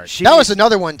bad start. That was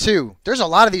another one, too. There's a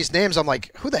lot of these names. I'm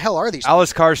like, who the hell are these?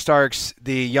 Alice Karstark's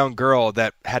the young girl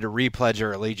that had to repledge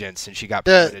her allegiance, and she got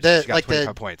promoted. She got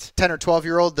 25 points. 10 or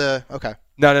 12-year-old? Okay.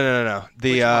 No.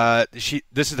 This is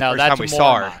the first time we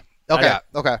saw her. Okay.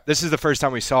 Okay. This is the first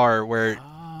time we saw her where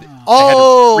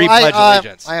repledge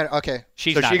allegiance. Okay.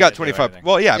 She got 25.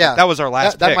 Well, yeah, but that was our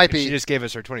last that pick. might be. She just gave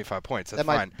us her 25 points. That's that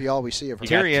fine. might be all we see of her.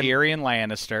 Tyrion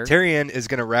Lannister. Tyrion is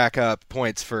going to rack up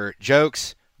points for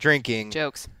jokes, drinking,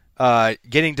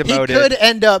 getting demoted. He could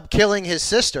end up killing his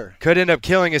sister.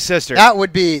 That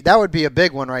would be a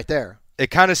big one right there. It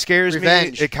kind of scares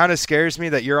Revenge. me. It kind of scares me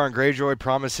that Euron Greyjoy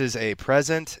promises a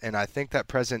present, and I think that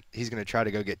present he's going to try to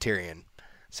go get Tyrion.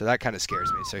 So that kind of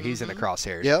scares me. So he's in the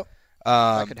crosshairs. Yep.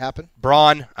 That could happen.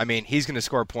 Bronn, I mean, he's going to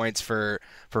score points for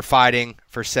fighting,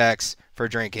 for sex, for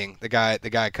drinking. The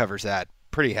guy covers that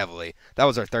pretty heavily. That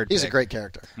was our third pick. He's a great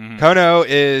character. Mm-hmm. Kono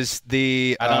is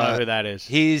the I don't know who that is.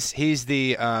 He's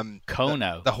the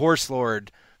Kono, the Horse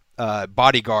Lord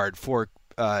bodyguard for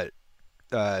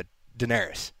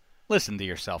Daenerys. Listen to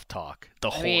yourself talk.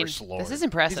 Horse Lord. This is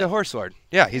impressive. He's a Horse Lord.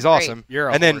 Yeah, he's awesome. You're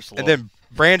a Horse Lord. And then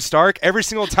Bran Stark, every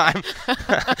single time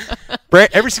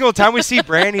we see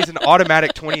Bran, he's an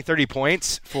automatic 20, 30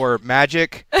 points for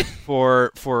magic,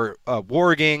 for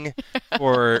warging,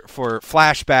 for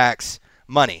flashbacks,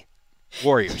 money,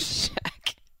 warriors.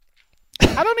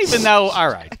 I don't even know. All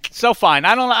right, so fine.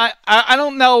 I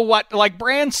don't know what. Like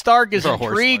Bran Stark is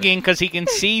intriguing because he can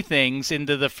see things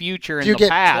into the future and Do you the get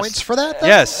past. points for that? Though?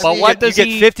 Yes, but what does you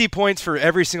get 50 points for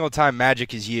every single time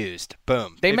magic is used.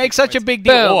 Boom. They make such a big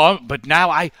deal. Oh, but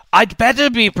now I'd better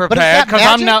be prepared because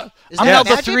I'm now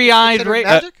the three-eyed.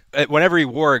 Whenever he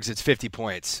wargs, it's 50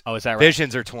 points. Oh, is that right?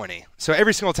 Visions are 20. So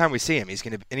every single time we see him, he's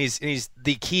he's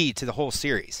the key to the whole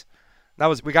series.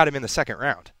 We got him in the second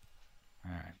round.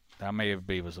 All right. That may have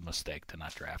been a mistake to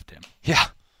not draft him. Yeah.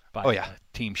 By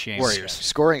Team Shane. Warriors.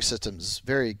 Scoring system's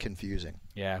very confusing.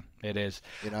 Yeah, it is.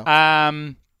 You know.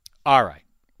 All right.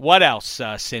 What else,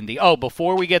 Cindy? Oh,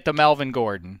 before we get to Melvin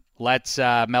Gordon,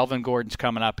 Melvin Gordon's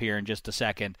coming up here in just a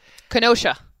second.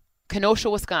 Kenosha,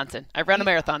 Wisconsin. I've run a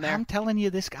marathon there. I'm telling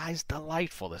you, this guy's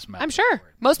delightful. This Melvin. I'm sure. Gordon.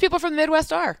 Most people from the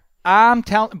Midwest are.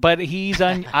 But he's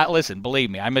listen. Believe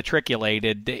me, I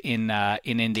matriculated in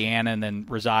Indiana and then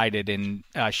resided in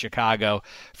Chicago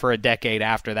for a decade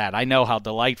after that. I know how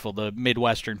delightful the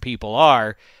Midwestern people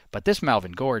are. But this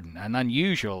Melvin Gordon, an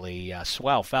unusually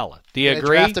swell fella. Do you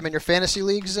agree? Draft him in your fantasy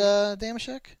leagues,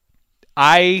 Damashek?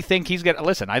 I think he's gonna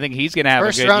listen. I think he's gonna have a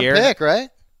good year. First round pick, right?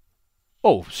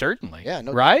 Oh, certainly. Yeah,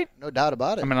 right? No doubt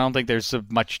about it. I mean, I don't think there's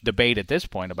much debate at this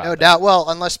point about no that. doubt. Well,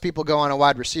 unless people go on a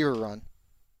wide receiver run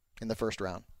in the first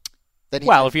round. Then he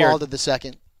if fall to the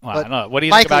second. Well, I don't know. What do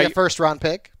you think about a first round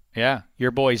pick? Yeah,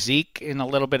 your boy Zeke in a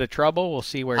little bit of trouble. We'll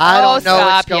see where. I don't know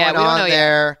what's going on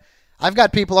there. I've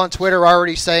got people on Twitter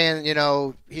already saying,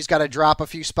 he's got to drop a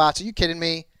few spots. Are you kidding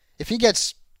me? If he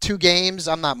gets 2 games,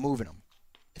 I'm not moving him.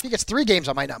 If he gets 3 games,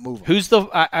 I might not move him. Who's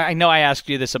I know I asked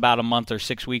you this about a month or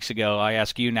 6 weeks ago. I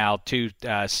ask you now too,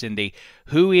 Cindy.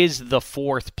 Who is the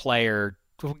fourth player?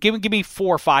 Give me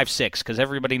 4, 5, 6, because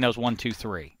everybody knows 1, 2,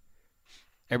 3.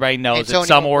 Everybody knows Antonio it's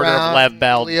some order Brown, of Lev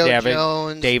Bell, Julio David,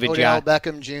 Jones, David Odell John.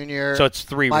 Beckham Jr. So it's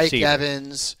 3 Mike receivers.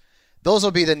 Evans. Those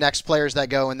will be the next players that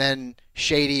go, and then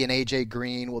Shady and A.J.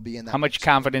 Green will be in that. How much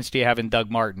confidence do you have in Doug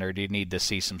Martin, or do you need to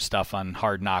see some stuff on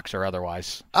Hard Knocks or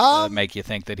otherwise to make you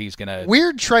think that he's going to...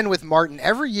 Weird trend with Martin.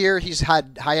 Every year he's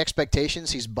had high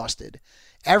expectations. He's busted.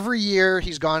 Every year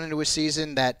he's gone into a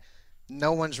season that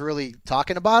no one's really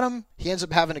talking about him. He ends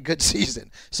up having a good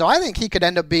season. So I think he could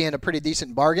end up being a pretty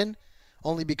decent bargain,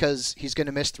 only because he's going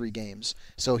to miss 3 games.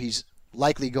 So he's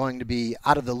likely going to be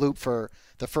out of the loop for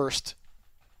the first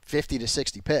 50 to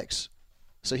 60 picks.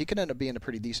 So he could end up being a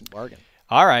pretty decent bargain.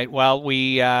 All right. Well,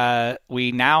 we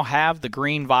now have the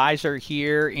green visor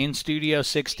here in Studio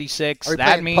 66. Are we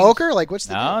playing poker? Like, what's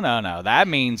the deal? No. That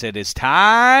means it is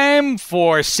time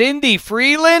for Cindy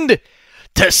Freeland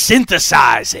to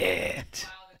synthesize it.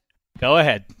 Go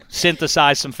ahead.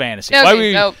 Synthesize some fantasy.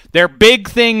 Okay, there are big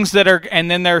things that are, and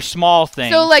then there are small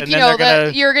things. So,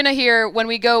 you're going to hear when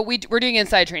we go, we're doing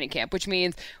inside training camp, which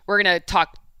means we're going to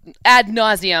talk ad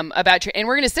nauseum about and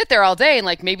we're going to sit there all day and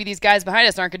like maybe these guys behind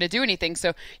us aren't going to do anything.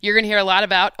 So you're going to hear a lot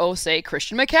about, say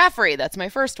Christian McCaffrey. That's my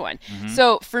first one. Mm-hmm.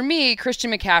 So for me,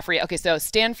 Christian McCaffrey, okay, so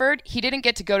Stanford, he didn't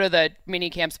get to go to the mini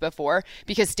camps before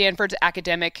because Stanford's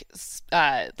academic,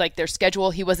 like their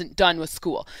schedule, he wasn't done with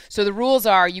school. So the rules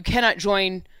are you cannot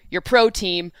join your pro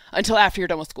team until after you're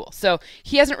done with school. So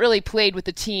he hasn't really played with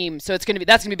the team. So that's going to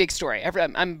be a big story.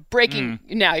 I'm breaking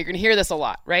now. You're going to hear this a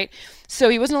lot, right? So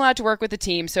he wasn't allowed to work with the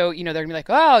team. So, they're going to be like,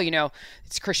 oh,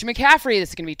 it's Christian McCaffrey. This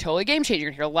is going to be totally game changer. You're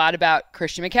going to hear a lot about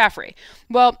Christian McCaffrey.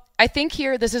 Well, I think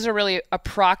here, this is a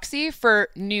proxy for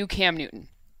new Cam Newton.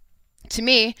 To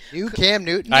me, new Cam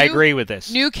Newton. I agree with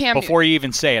this. New Cam Before Newton. you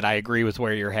even say it, I agree with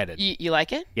where you're headed. You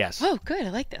like it? Yes. Oh, good.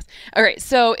 I like this. All right.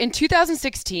 So in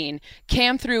 2016,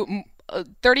 Cam threw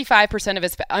 35% of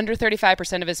his under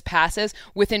 35% of his passes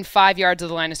within 5 yards of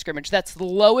the line of scrimmage. That's the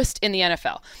lowest in the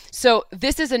NFL. So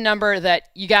this is a number that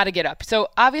you got to get up. So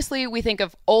obviously we think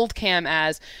of old Cam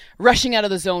as rushing out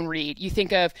of the zone read. You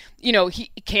think of,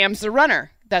 Cam's the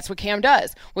runner. That's what Cam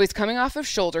does. Well, he's coming off of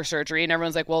shoulder surgery, and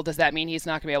everyone's like, well, does that mean he's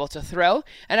not going to be able to throw?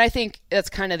 And I think that's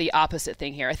kind of the opposite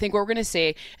thing here. I think what we're going to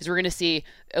see is we're going to see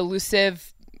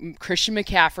elusive Christian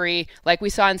McCaffrey, like we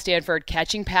saw in Stanford,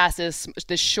 catching passes,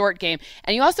 this short game.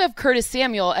 And you also have Curtis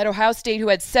Samuel at Ohio State, who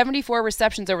had 74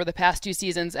 receptions over the past 2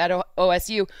 seasons at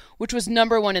OSU, which was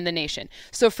number 1 in the nation.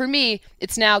 So for me,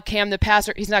 it's now Cam the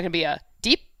passer. He's not going to be a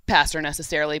deep passer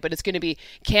necessarily, but it's going to be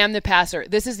Cam the passer.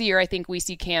 This is the year I think we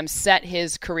see Cam set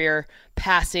his career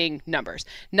passing numbers.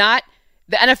 Not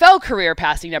the NFL career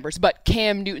passing numbers, but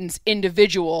Cam Newton's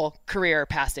individual career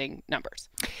passing numbers.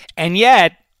 And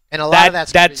yet, and a lot of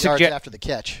that's yards after the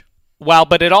catch. Well,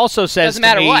 but it also says to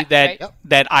me what, that right?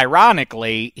 that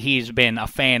ironically he's been a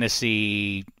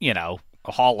fantasy, a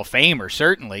Hall of Famer.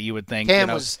 Certainly, you would think.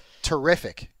 Cam was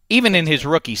terrific. Even in his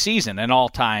rookie season, an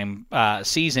all-time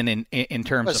season in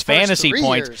terms of fantasy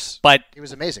points, but he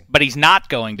was amazing. But he's not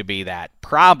going to be that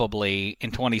probably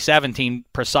in 2017,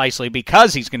 precisely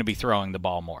because he's going to be throwing the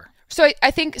ball more. So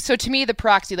I think, to me, the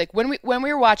proxy, like when we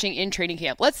were watching in training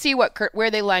camp, let's see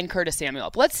where they line Curtis Samuel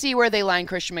up. Let's see where they line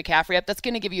Christian McCaffrey up. That's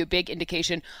going to give you a big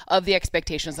indication of the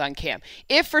expectations on Cam.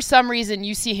 If for some reason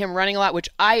you see him running a lot, which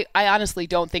I honestly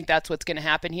don't think that's what's going to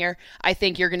happen here, I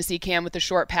think you're going to see Cam with the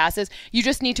short passes. You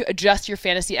just need to adjust your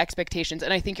fantasy expectations,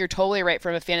 and I think you're totally right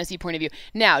from a fantasy point of view.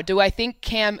 Now, do I think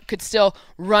Cam could still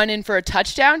run in for a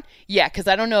touchdown? Yeah, because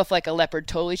I don't know if like a leopard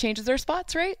totally changes their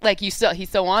spots, right? Like he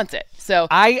still wants it. So,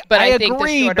 I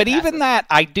agree, but even that,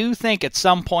 I do think at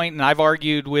some point, and I've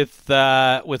argued with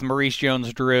Maurice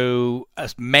Jones-Drew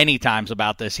many times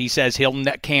about this. He says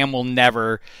Cam will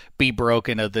never be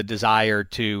broken of the desire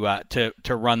to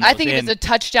run those I think in. if it's a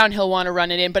touchdown, he'll want to run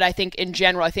it in, but I think in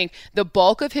general, I think the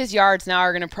bulk of his yards now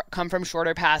are going to come from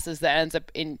shorter passes that ends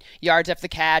up in yards after the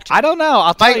catch. I don't know.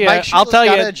 I'll tell you. Mike Shula's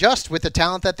got to adjust with the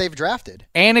talent that they've drafted.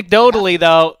 Anecdotally,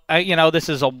 though, this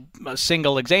is a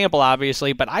single example,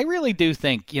 obviously, but I really do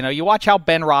think, you watch how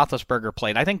Ben Roethlisberger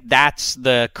played. I think that's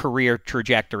the career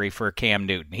trajectory for Cam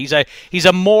Newton. He's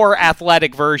a more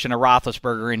athletic version of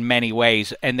Roethlisberger in many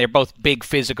ways, and they're both big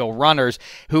physical runners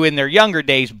who in their younger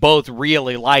days both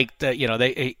really liked,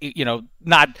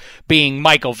 not being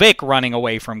Michael Vick running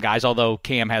away from guys, although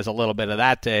Cam has a little bit of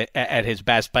that at his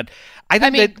best. But I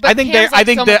think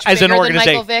that as an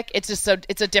organization, Michael Vick, it's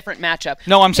a different matchup.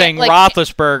 No, I'm saying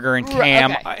Roethlisberger and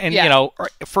Cam, okay.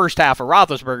 First half of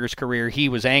Roethlisberger's career, he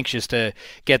was anxious to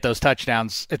get those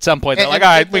touchdowns. At some point, they're like, all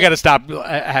right, we got to stop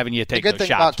having you take those shots. The good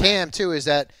thing about Cam too is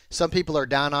that some people are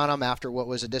down on him after what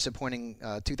was a disappointing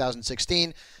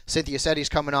 2016. Cynthia said he's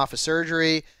coming off of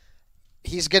surgery.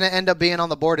 He's going to end up being on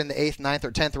the board in the 8th, 9th,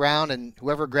 or 10th round, and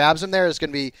whoever grabs him there is going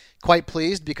to be quite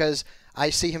pleased because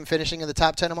I see him finishing in the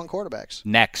top 10 among quarterbacks.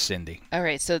 Next, Cindy. All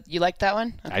right, so you like that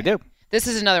one? Okay. I do. This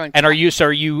is another one. And are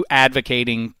you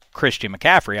advocating Christian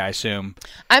McCaffrey, I assume?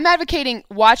 I'm advocating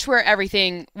watch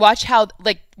how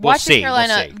the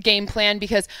Carolina game plan,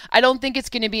 because I don't think it's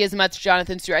going to be as much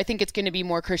Jonathan Stewart. I think it's going to be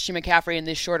more Christian McCaffrey in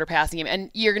this shorter passing game.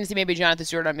 And you're going to see maybe Jonathan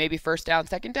Stewart on maybe first down,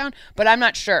 second down, but I'm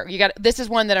not sure. This is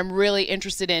one that I'm really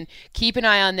interested in. Keep an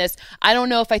eye on this. I don't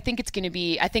know if I think it's going to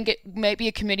be, I think it might be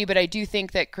a committee, but I do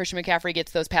think that Christian McCaffrey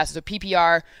gets those passes. So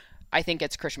PPR, I think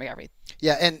it's Christian McCaffrey.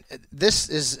 Yeah, and this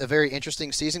is a very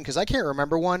interesting season because I can't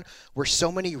remember one where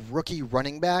so many rookie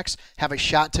running backs have a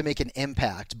shot to make an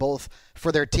impact, both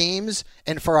for their teams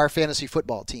and for our fantasy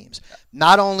football teams.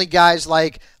 Not only guys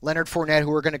like Leonard Fournette,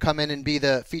 who are going to come in and be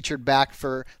the featured back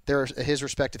for his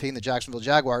respective team, the Jacksonville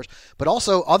Jaguars, but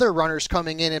also other runners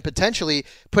coming in and potentially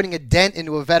putting a dent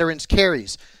into a veteran's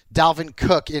carries. Dalvin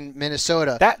Cook in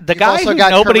Minnesota. The guy who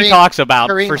nobody talks about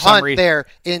Kareem for some Hunt reason there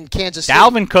in Kansas City.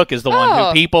 Dalvin Cook is the one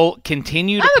who people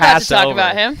continue to pass about to talk over.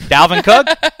 about him. Dalvin Cook?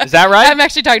 Is that right? I'm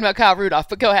actually talking about Kyle Rudolph,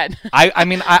 but go ahead.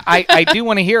 I do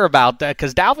want to hear about that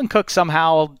because Dalvin Cook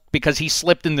somehow, because he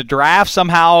slipped in the draft,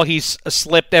 somehow he's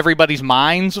slipped everybody's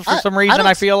minds for some reason,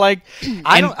 I feel like.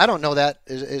 I don't know that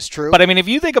is true. But, I mean, if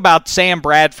you think about Sam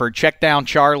Bradford, check down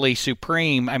Charlie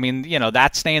Supreme, I mean,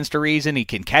 that stands to reason. He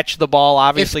can catch the ball,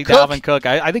 obviously, Dalvin Cook.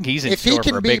 I think he's in store for a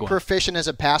big one. If he can be proficient as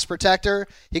a pass protector,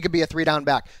 he could be a 3-down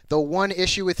back. The one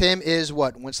issue with him is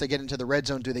once they get into the red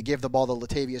zone, do they give the ball to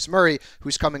Latavius Murray,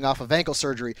 who's coming off of ankle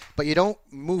surgery? But you don't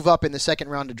move up in the second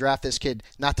round to draft this kid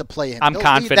not to play him. I'm He'll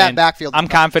confident. lead that backfield. I'm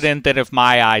confident that if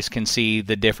my eyes can see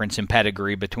the difference in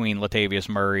pedigree between Latavius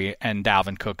Murray and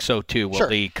Dalvin Cook, so too will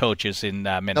the coaches in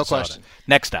Minnesota. No question.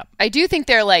 Next up. I do think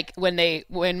they're like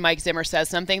when Mike Zimmer says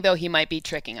something, though, he might be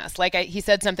tricking us. He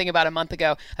said something about a month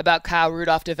ago about Kyle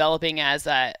Rudolph developing as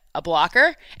a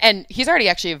blocker, and he's already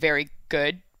actually a very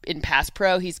good in pass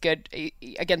pro. He's good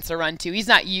against the run too. He's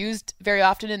not used very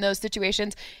often in those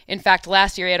situations. In fact,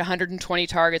 last year he had 120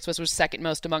 targets, which was second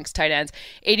most amongst tight ends,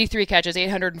 83 catches,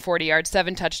 840 yards,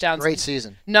 7 touchdowns. Great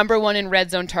season. Number 1 in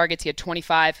red zone targets. He had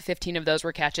 25, 15 of those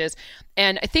were catches.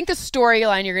 And I think the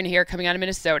storyline you're going to hear coming out of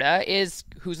Minnesota is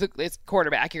who's the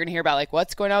quarterback. You're going to hear about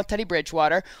what's going on with Teddy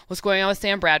Bridgewater, what's going on with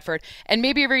Sam Bradford, and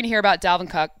maybe you're going to hear about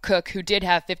Dalvin Cook, who did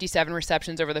have 57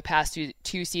 receptions over the past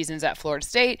two seasons at Florida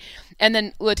State. And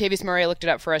then Latavius Murray, I looked it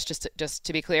up for us just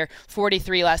to be clear,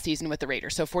 43 last season with the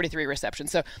Raiders, so 43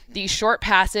 receptions. So these short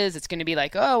passes, it's going to be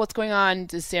what's going on?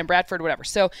 Is Sam Bradford, whatever.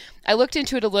 So I looked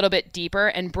into it a little bit deeper,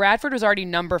 and Bradford was already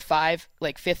number 5,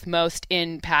 5th most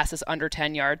in passes under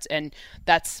 10 yards, and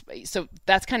that's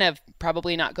kind of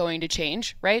probably not going to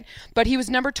change, right? But he was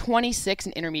number 26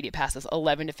 in intermediate passes,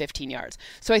 11 to 15 yards.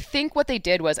 So I think what they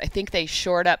did was they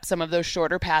shored up some of those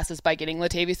shorter passes by getting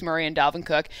Latavius Murray and Dalvin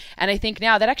Cook, and I think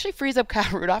now that actually frees up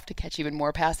Kyle Rudolph to catch even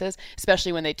more passes,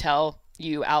 especially when they tell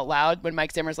you out loud when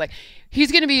Mike Zimmer's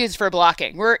he's going to be used for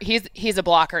blocking. He's a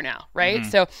blocker now, right? Mm-hmm.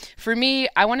 So for me,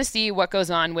 I want to see what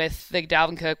goes on with the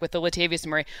Dalvin Cook, with the Latavius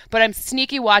Murray, but I'm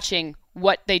sneaky watching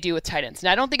what they do with tight ends. And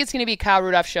I don't think it's going to be Kyle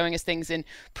Rudolph showing us things in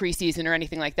preseason or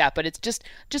anything like that, but it's just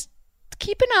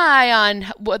keep an eye on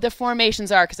what the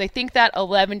formations are, because I think that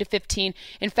 11 to 15,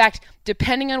 in fact,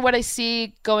 depending on what I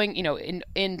see going,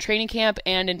 in training camp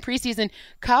and in preseason,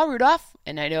 Kyle Rudolph,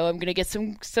 and I know I'm going to get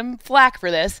some flack for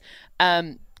this,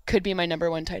 could be my number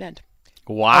 1 tight end.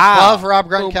 Wow. Above Rob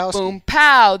Gronkowski. Boom, boom,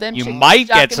 pow. Them you might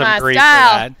get some grief for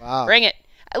that. Wow. Bring it.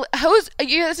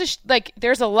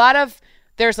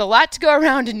 There's a lot to go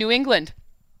around in New England.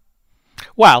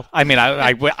 Well, I mean,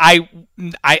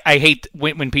 I hate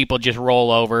when people just roll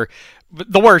over.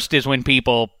 The worst is when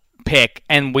people pick,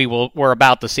 and we're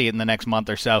about to see it in the next month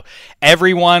or so.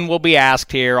 Everyone will be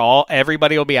asked here.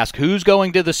 Everybody will be asked who's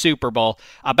going to the Super Bowl.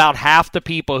 About half the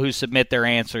people who submit their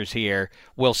answers here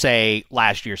will say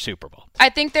last year's Super Bowl. I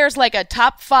think there's a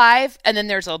top 5, and then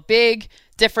there's a big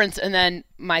difference, and then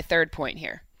my third point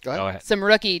here. Go ahead. Some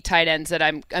rookie tight ends that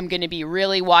I'm going to be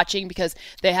really watching because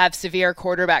they have severe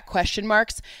quarterback question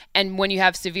marks. And when you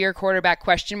have severe quarterback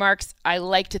question marks, I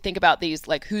like to think about these,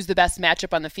 who's the best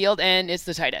matchup on the field, and it's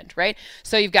the tight end, right?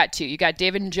 So you've got 2. You got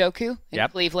David Njoku in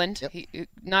Cleveland. Yep.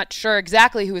 Not sure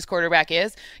exactly who his quarterback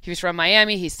is. He was from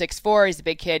Miami. He's 6'4". He's a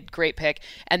big kid. Great pick.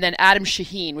 And then Adam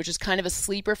Shaheen, which is kind of a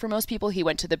sleeper for most people. He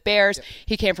went to the Bears. Yep.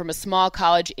 He came from a small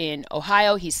college in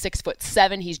Ohio. He's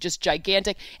 6'7". He's just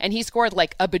gigantic. And he scored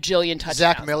a bajillion touchdowns.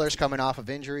 Zach Miller's coming off of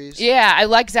injuries. Yeah, I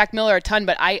like Zach Miller a ton,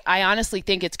 but I honestly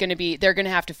think it's going to be, they're going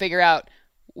to have to figure out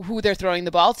who they're throwing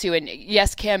the ball to. And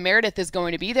yes, Cam Meredith is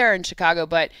going to be there in Chicago,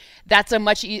 but that's a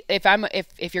much,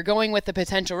 if you're going with the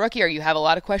potential rookie, or you have a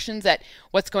lot of questions at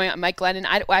what's going on, Mike Glennon,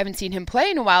 I haven't seen him play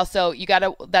in a while, so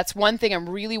that's one thing I'm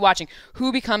really watching,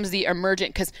 who becomes the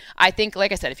emergent, because I think,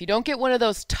 like I said, if you don't get one of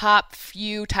those top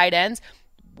few tight ends,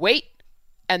 wait,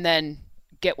 and then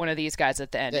get one of these guys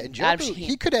at the end. Yeah, Njoku,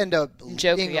 he could end up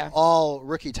leading all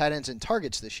rookie tight ends in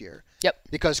targets this year. Yep.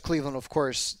 Because Cleveland, of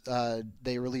course,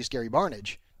 they released Gary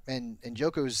Barnidge, and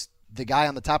Njoku's the guy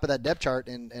on the top of that depth chart,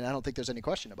 and I don't think there's any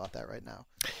question about that right now.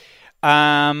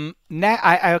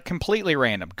 I completely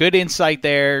random. Good insight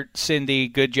there, Cindy.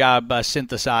 Good job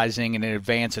synthesizing in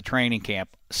advance of training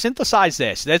camp. Synthesize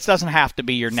this. This doesn't have to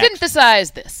be your next.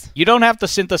 Synthesize this. You don't have to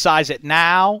synthesize it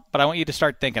now, but I want you to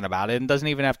start thinking about it. It doesn't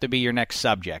even have to be your next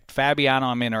subject. Fabiano,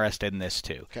 I'm interested in this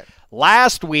too. Okay.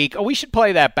 Last week, we should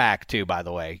play that back too, by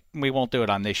the way. We won't do it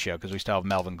on this show because we still have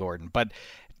Melvin Gordon. But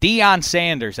Deion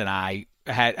Sanders and I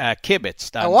had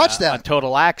kibitzed I watched that on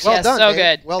Total Access. Well done, so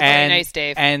Dave. good. Well done. done. Nice,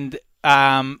 Dave. And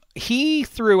he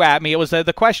threw at me. It was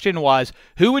the question was,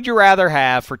 who would you rather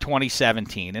have for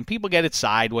 2017? And people get it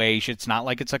sideways. It's not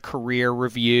like it's a career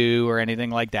review or anything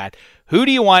like that. Who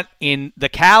do you want in the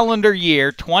calendar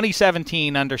year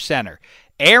 2017 under center?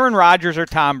 Aaron Rodgers or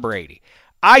Tom Brady?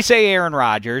 I say Aaron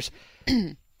Rodgers.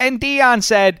 And Dion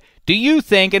said, do you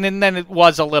think, and then it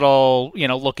was a little,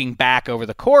 looking back over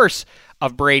the course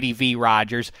of Brady v.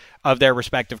 Rodgers of their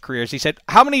respective careers, he said,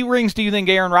 how many rings do you think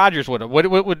Aaron Rodgers would have?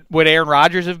 Would Aaron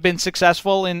Rodgers have been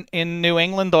successful in New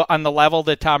England on the level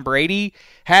that Tom Brady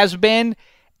has been?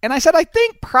 And I said, I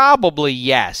think probably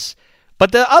yes.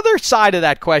 But the other side of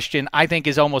that question, I think,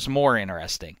 is almost more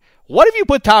interesting. What if you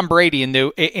put Tom Brady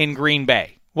in Green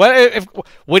Bay?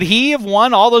 Would he have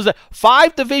won all those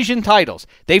 5 division titles?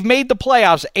 They've made the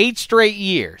playoffs 8 straight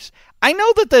years. I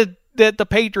know that the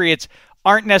Patriots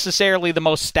aren't necessarily the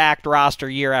most stacked roster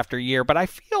year after year, but I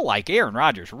feel like Aaron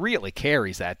Rodgers really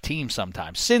carries that team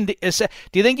sometimes. Do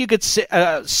you think you could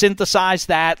synthesize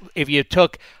that if you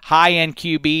took high-end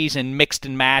QBs and mixed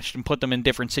and matched and put them in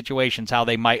different situations, how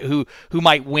they might who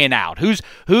might win out?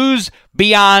 Who's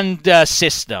beyond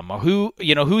system, or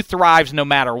who thrives no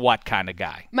matter what kind of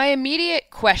guy? My immediate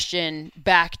question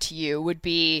back to you would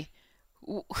be,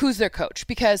 who's their coach?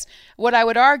 Because what I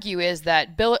would argue is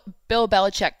that Bill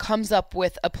Belichick comes up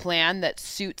with a plan that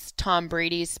suits Tom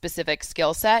Brady's specific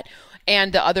skill set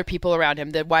and the other people around him,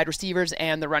 the wide receivers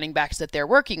and the running backs that they're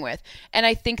working with. And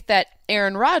I think that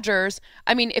Aaron Rodgers,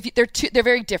 if they're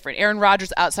very different. Aaron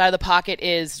Rodgers outside of the pocket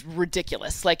is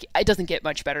ridiculous. Like, it doesn't get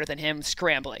much better than him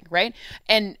scrambling, right?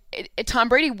 And Tom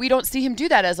Brady, we don't see him do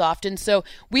that as often, so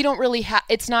we don't really have.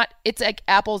 It's like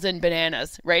apples and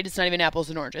bananas, right? It's not even apples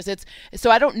and oranges. So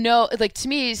I don't know. Like, to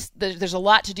me, there's a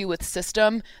lot to do with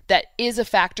system that is a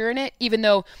factor in it. Even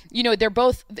though they're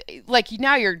both like,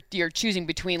 now you're choosing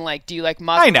between, like, do you like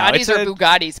Maseratis or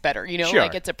Bugattis better? Sure.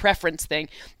 Like, it's a preference thing.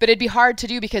 But it'd be hard to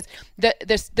do because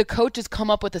the coaches come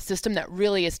up with a system that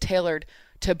really is tailored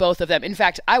to both of them. In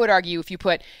fact, I would argue if you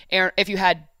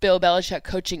had Bill Belichick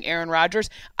coaching Aaron Rodgers,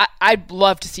 I'd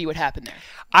love to see what happened there.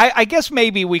 I guess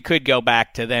maybe we could go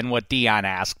back to then what Dion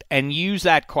asked and use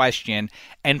that question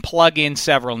and plug in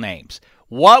several names.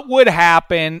 What would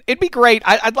happen? It'd be great.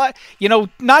 I'd like,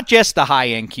 not just the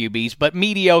high-end QBs, but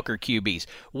mediocre QBs.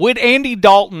 Would Andy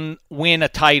Dalton win a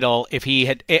title if he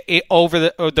had, over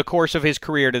the course of his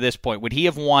career to this point, would he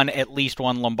have won at least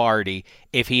one Lombardi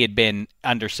if he had been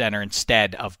under center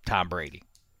instead of Tom Brady?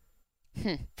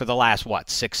 For the last,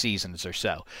 6 seasons or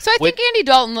so. So I think Andy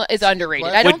Dalton is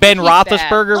underrated. Would Ben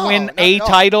Roethlisberger win a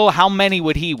title? How many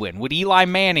would he win? Would Eli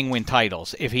Manning win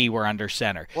titles if he were under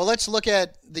center? Well, let's look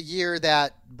at the year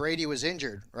that Brady was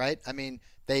injured, right?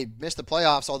 They missed the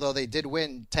playoffs, although they did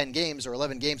win 10 games or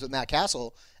 11 games with Matt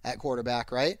Castle at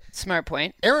quarterback, right? Smart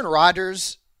point. Aaron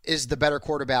Rodgers is the better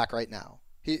quarterback right now.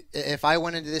 If I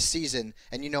went into this season,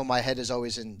 and my head is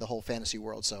always in the whole fantasy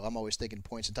world, so I'm always thinking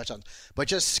points and touchdowns. But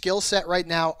just skill set right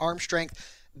now, arm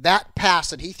strength, that pass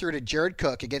that he threw to Jared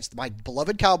Cook against my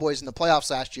beloved Cowboys in the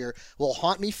playoffs last year will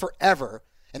haunt me forever.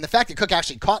 And the fact that Cook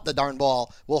actually caught the darn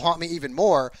ball will haunt me even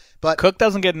more. But Cook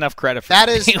doesn't get enough credit for that.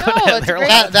 Is no, it's great.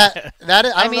 That is,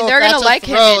 they're going to like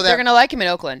him. They're going to like him in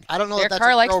Oakland. I don't know if that's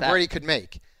a throw Brady could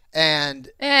make. And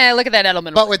look at that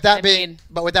Edelman. But with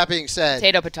that being said,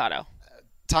 potato.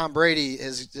 Tom Brady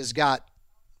has got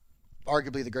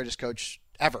arguably the greatest coach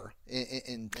ever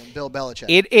in Bill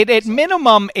Belichick. At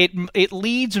minimum, it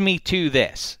leads me to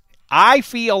this. I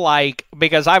feel like,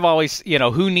 because I've always,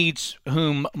 who needs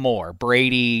whom more,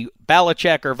 Brady,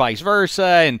 Belichick, or vice versa,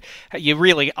 and you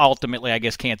really ultimately, I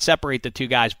guess, can't separate the two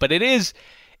guys, but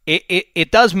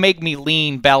it does make me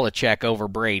lean Belichick over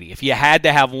Brady. If you had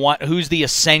to have one, who's the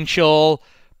essential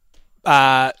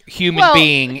human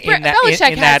being in that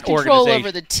Belichick in has that control organization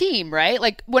over the team, right?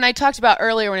 Like when I talked about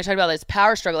this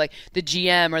power struggle, like the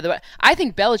GM I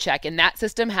think Belichick in that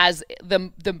system has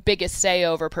the biggest say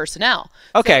over personnel.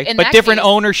 Okay, so but different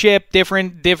ownership,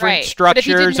 different right.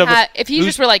 structures. If he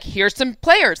just were like, here's some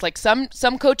players, like some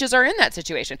coaches are in that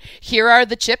situation. Here are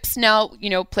the chips. Now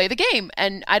play the game.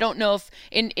 And I don't know if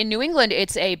in New England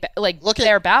it's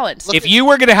they're balanced. If you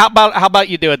were gonna, how about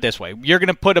you do it this way? You're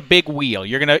gonna put a big wheel.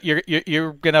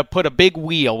 You're gonna put a big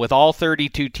wheel with all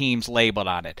 32 teams labeled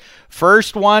on it.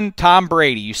 First one, Tom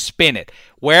Brady. You spin it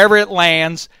wherever it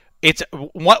lands. It's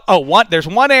one. There's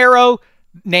one arrow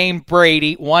named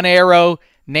Brady, one arrow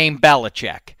named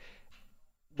Belichick.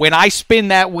 When I spin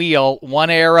that wheel, one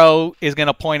arrow is going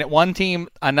to point at one team,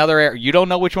 another arrow. You don't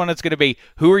know which one it's going to be.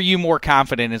 Who are you more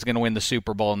confident is going to win the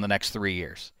Super Bowl in the next 3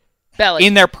 years? Belichick.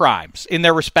 In their primes, in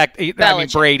their respect.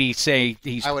 Belichick. Brady, say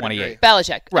he's 28.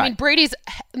 Belichick. Right. Brady's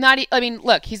not.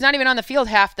 Look, he's not even on the field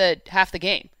half the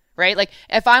game, right? Like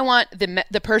if I want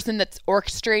the person that's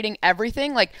orchestrating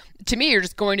everything, like to me, you're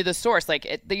just going to the source. Like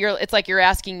it's like you're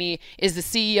asking me, is the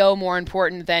CEO more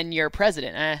important than your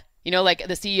president? Like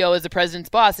the CEO is the president's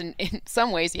boss, and in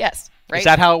some ways, yes. Right? Is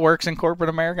that how it works in corporate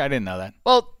America? I didn't know that.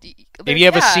 Well, if you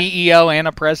have a CEO and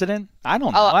a president, I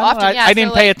don't know. I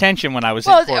didn't pay attention when I was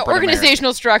in corporate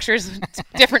organizational America. Structures,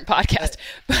 different podcast.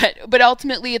 But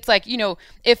ultimately, it's like,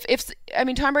 if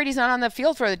Tom Brady's not on the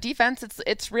field for the defense,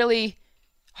 it's really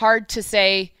hard to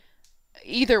say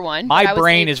either one. My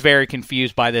brain is very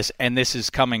confused by this, and this is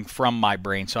coming from my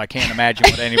brain, so I can't imagine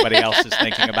what anybody else is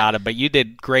thinking about it. But you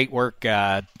did great work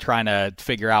trying to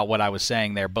figure out what I was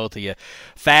saying there, both of you.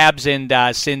 Fabs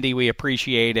and Cindy, we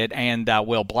appreciate it, and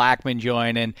Will Blackman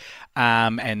joining,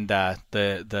 and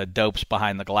the dopes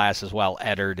behind the glass as well,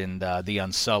 Eddard and the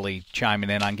Unsullied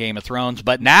chiming in on Game of Thrones.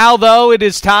 But now, though, it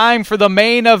is time for the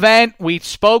main event. We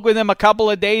spoke with him a couple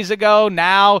of days ago.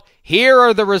 Now, here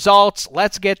are the results.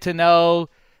 Let's get to know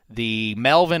the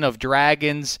Melvin of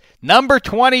Dragons, number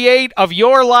 28 of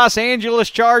your Los Angeles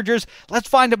Chargers. Let's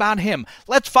find about him.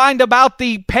 Let's find about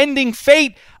the pending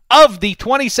fate of the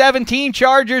 2017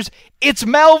 Chargers. It's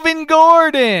Melvin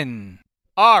Gordon.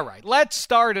 All right, let's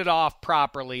start it off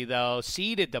properly, though.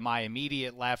 Seated to my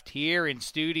immediate left here in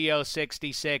Studio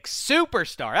 66,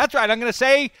 superstar. That's right, I'm going to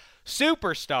say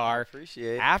superstar.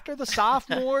 Appreciate it. After the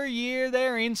sophomore year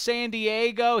there in San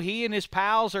Diego, he and his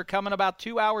pals are coming about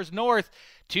 2 hours north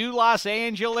to Los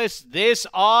Angeles this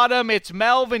autumn. It's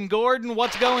Melvin Gordon.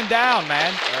 What's going down,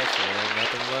 man? Thanks, man.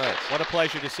 Nothing much. What a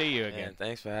pleasure to see you again. Man,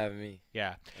 thanks for having me.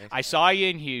 Yeah. I saw you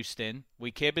in Houston.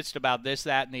 We kibitzed about this,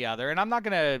 that, and the other. And I'm not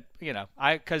going to,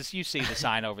 because you see the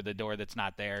sign over the door that's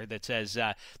not there that says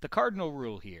the cardinal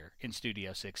rule here in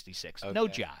Studio 66. Okay. No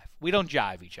jive. We don't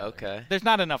jive each other. Okay. There's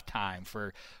not enough time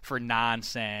for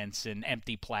nonsense and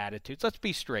empty platitudes. Let's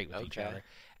be straight with each other.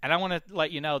 And I want to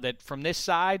let you know that from this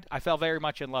side, I fell very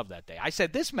much in love that day. I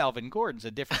said, this Melvin Gordon's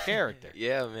a different character.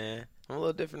 Yeah, man. I'm a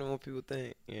little different than what people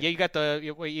think. Yeah,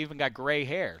 you even got gray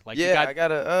hair. Like I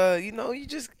gotta, you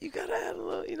gotta have a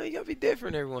little, you gotta be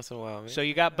different every once in a while, man. So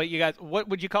you got, what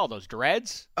would you call those,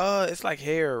 dreads? It's like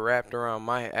hair wrapped around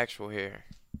my actual hair.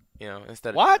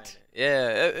 Instead of what? Yeah,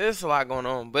 it's a lot going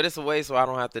on, but it's a way so I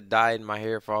don't have to dye it and my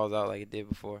hair falls out like it did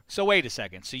before. So wait a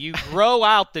second. So you grow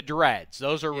out the dreads.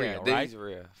 Those are real, right? These are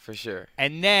real, for sure.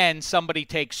 And then somebody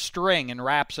takes string and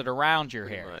wraps it around your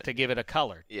hair to give it a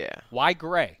color. Yeah. Why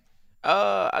gray?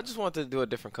 I just wanted to do a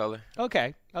different color.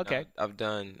 Okay. I've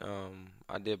done,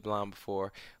 I did blonde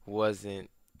before, wasn't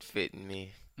fitting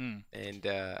me. And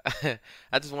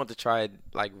I just wanted to try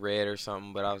like red or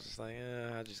something, but I was just like,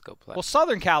 I'll just go play. Well,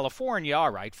 Southern California,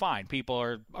 all right, fine.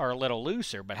 People are a little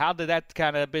looser, but how did that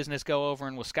kind of business go over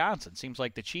in Wisconsin? Seems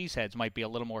like the cheeseheads might be a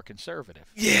little more conservative.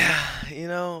 Yeah,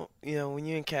 when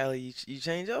you're in Cali, you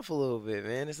change up a little bit,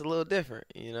 man. It's a little different,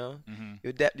 Mm-hmm. You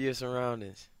adapt to your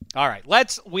surroundings. All right,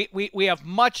 we have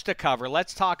much to cover.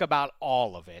 Let's talk about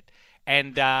all of it.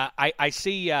 And I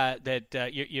see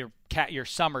that you're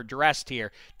summer dressed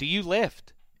here. Do you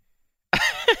lift?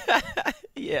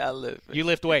 Yeah, I lift. You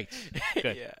lift weights.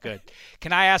 Good, yeah. Good.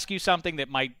 Can I ask you something that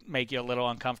might make you a little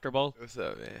uncomfortable? What's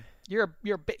up, man?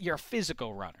 You're a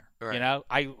physical runner. Right.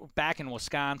 I back in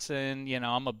Wisconsin.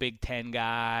 I'm a Big Ten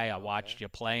guy. I watched you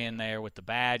playing there with the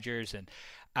Badgers, and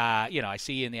I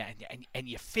see you in the and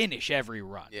you finish every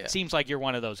run. Yeah. It seems like you're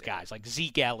one of those guys. Like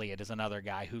Zeke Elliott is another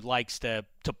guy who likes to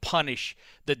punish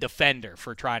the defender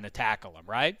for trying to tackle him,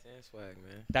 right? That's swag,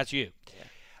 man. That's you.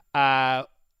 Yeah.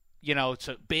 It's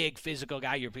a big physical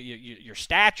guy. Your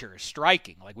stature is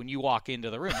striking. Like when you walk into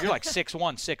the room, you're like 6'1",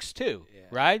 6'2",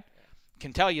 right? Yeah.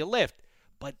 Can tell you lift,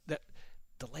 but the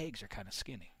legs are kind of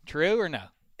skinny. True or no?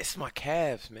 It's my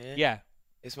calves, man. Yeah.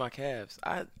 It's my calves.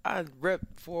 I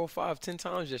repped 405 10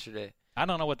 times yesterday. I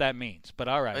don't know what that means, but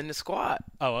all right. In the squat.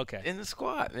 Oh, okay. In the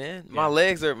squat, man. Yeah. My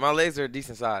legs are a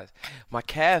decent size. My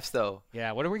calves, though.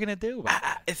 Yeah. What are we gonna do about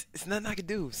that? It's nothing I could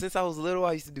do. Since I was little,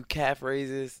 I used to do calf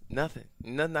raises. Nothing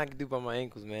I could do by my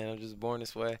ankles, man. I'm just born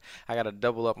this way. I got to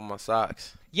double up on my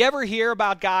socks. You ever hear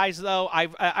about guys, though?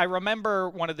 I remember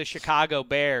one of the Chicago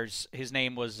Bears, his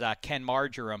name was Ken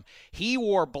Marjoram. He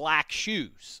wore black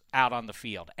shoes out on the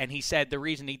field, and he said the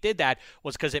reason he did that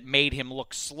was because it made him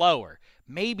look slower.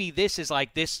 Maybe this is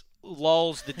like this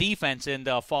lulls the defense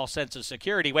into a false sense of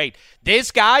security. Wait, this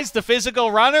guy's the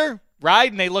physical runner? Right?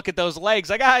 And they look at those legs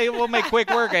like, we'll make quick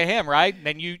work of him, right?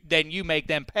 And then you make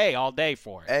them pay all day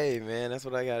for it. Hey, man, that's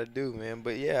what I got to do, man.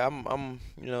 But, yeah, I'm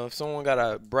if someone got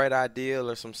a bright idea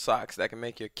or some socks that can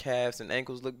make your calves and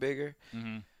ankles look bigger,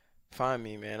 find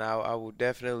me, man. I will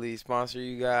definitely sponsor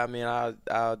you guys. I mean,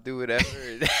 I'll do whatever.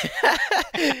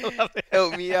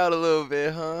 Help me out a little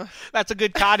bit, huh? That's a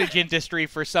good cottage industry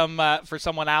for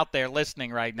someone out there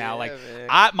listening right now. Yeah,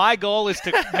 like, my goal is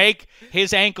to make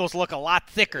his ankles look a lot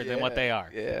thicker than what they are.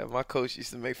 Yeah, my coach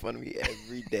used to make fun of me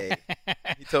every day.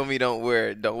 He told me don't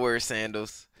wear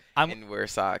sandals and wear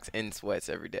socks and sweats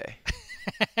every day.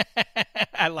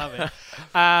 I love it.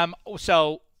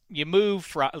 So you move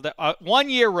from 1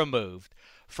 year removed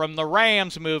from the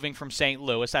Rams moving from St.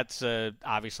 Louis. That's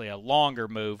obviously a longer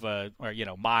move, or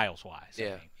miles wise.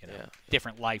 Yeah,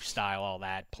 different lifestyle, all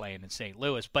that, playing in St.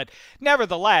 Louis. But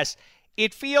nevertheless,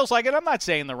 it feels like, and I'm not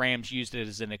saying the Rams used it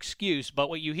as an excuse, but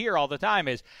what you hear all the time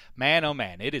is, man, oh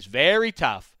man, it is very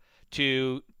tough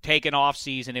to take an off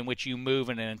season in which you move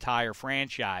in an entire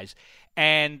franchise.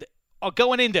 And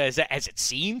going into, has it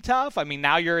seemed tough? I mean,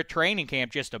 now you're at training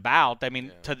camp just about. I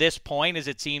mean, to this point, has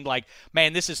it seemed like,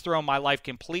 man, this has thrown my life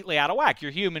completely out of whack?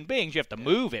 You're human beings. You have to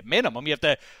move at minimum. You have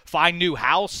to find new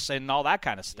house and all that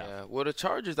kind of stuff. Yeah. Well, the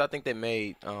Chargers, I think they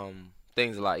made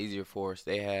things a lot easier for us.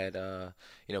 They had,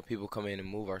 people come in and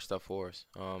move our stuff for us,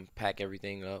 pack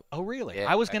everything up. Oh, really?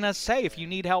 Yeah, I was going to say, if you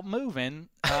need help moving,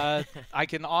 I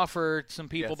can offer some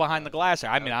people behind the glass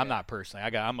there. I mean, I'm not personally.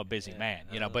 I'm a busy man,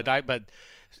 but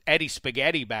Eddie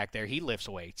Spaghetti back there, he lifts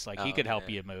weights. Like, he could help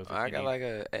you move. I got like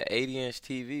a 80-inch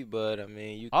TV, but I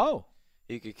mean,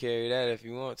 you could carry that if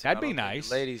you want to. That'd be nice.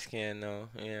 The ladies can, though.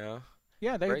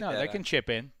 Yeah, they can chip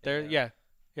in. They're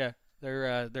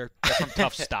They're from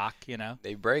tough stock,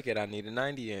 They break it. I need a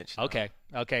 90-inch. Okay,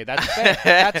 that's fair.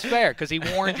 That's fair because he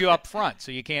warned you up front,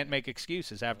 so you can't make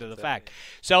excuses after the fact.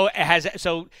 So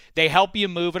they help you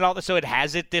move and all that. So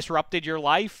has it disrupted your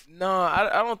life? No, I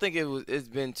don't think it's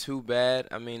been too bad.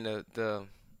 I mean the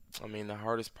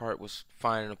hardest part was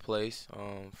finding a place.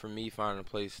 For me, finding a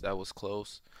place that was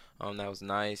close, that was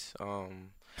nice.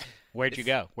 Where'd you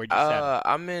go? Where'd you settle?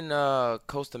 I'm in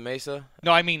Costa Mesa.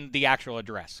 No, I mean the actual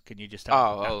address. Can you just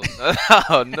tell me?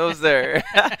 No, sir.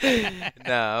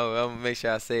 No, I'll make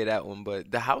sure I say that one.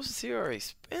 But the houses here are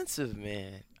expensive,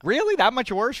 man. Really? That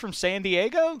much worse from San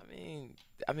Diego?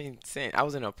 I mean, I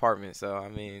was in an apartment, so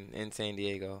in San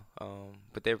Diego.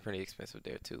 But they're pretty expensive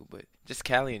there too. But just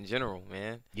Cali in general,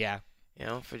 man. Yeah.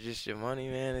 For just your money,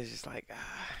 man, it's just like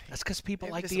that's because people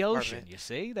like the ocean. You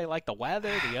see, they like the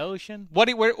weather, the ocean. What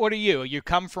are you? You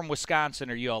come from Wisconsin.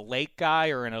 Are you a lake guy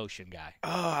or an ocean guy? Oh,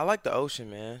 I like the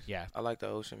ocean, man. Yeah, I like the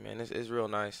ocean, man. It's real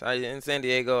nice. In San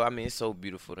Diego, it's so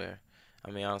beautiful there.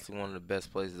 Honestly, one of the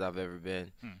best places I've ever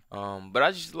been. But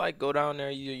I just like go down there.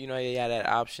 You had that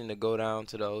option to go down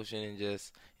to the ocean and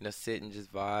just sit and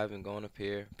just vibe and go on a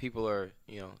pier. People are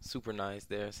super nice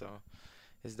there, so.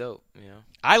 It's dope,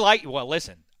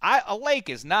 Listen, a lake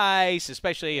is nice,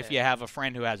 especially if you have a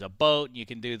friend who has a boat and you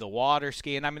can do the water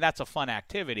skiing. That's a fun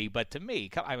activity. But to me,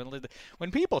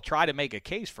 when people try to make a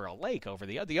case for a lake over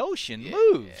the ocean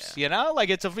moves,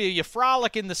 like you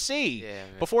frolic in the sea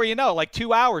before you know, like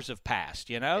 2 hours have passed,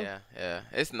 Yeah,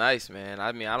 it's nice, man.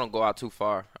 I don't go out too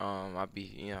far. I'm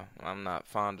not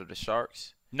fond of the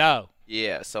sharks. No.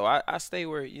 Yeah, so I stay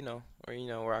where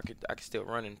where I could still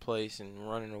run in place and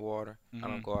run in the water. I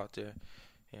don't go out there.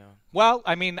 Well,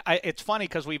 it's funny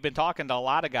because we've been talking to a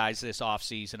lot of guys this off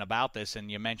season about this,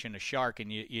 and you mentioned a shark, and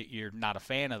you're not a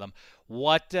fan of them.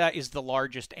 What is the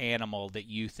largest animal that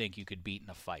you think you could beat in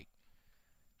a fight?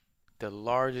 The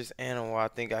largest animal I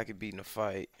think I could beat in a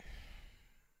fight.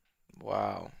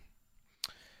 Wow.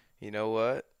 You know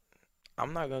what?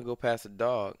 I'm not gonna go past a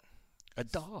dog. A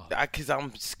dog? Because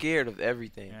I'm scared of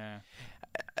everything. Yeah.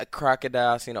 A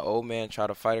crocodile. I seen an old man try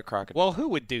to fight a crocodile. Well, who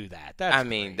would do that? That's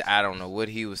crazy. I don't know what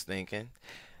he was thinking.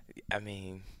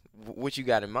 What you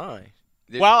got in mind?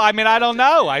 Well, I don't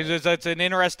know. It's an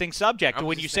interesting subject.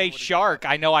 When you say shark,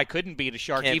 I know I couldn't beat a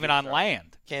shark even on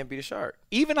land. Can't beat a shark.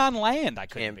 Even on land, I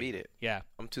couldn't beat it. Yeah.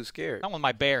 I'm too scared. Not with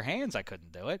my bare hands, I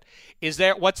couldn't do it.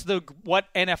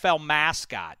 What NFL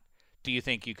mascot do you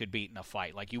think you could beat in a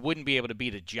fight? Like, you wouldn't be able to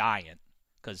beat a giant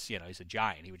because, he's a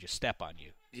giant. He would just step on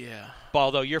you. Yeah. But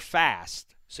although you're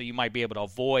fast, so you might be able to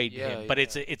avoid him. But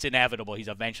it's inevitable. He's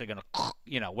eventually going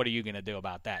to, what are you going to do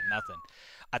about that? Nothing.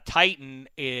 A Titan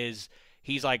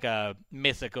he's like a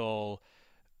mythical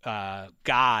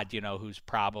god, who's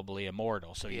probably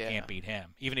immortal, so you can't beat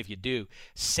him. Even if you do.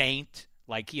 Saint,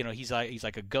 he's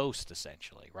like a ghost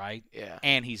essentially, right? Yeah.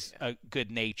 And he's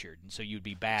good-natured, and so you'd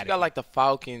be bad. You got like the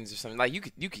Falcons or something. Like you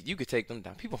could take them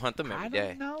down. People hunt them every day. I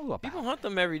don't know about People hunt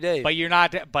them every day. But you're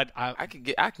not. But I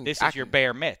can. This is your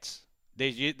bare mitts.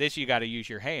 This you got to use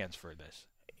your hands for this.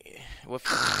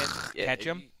 Catch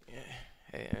them.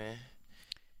 Hey, man.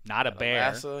 Not a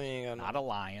bear. Not a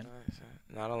lion.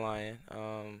 not a lion.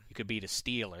 You could beat a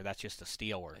Steeler. That's just a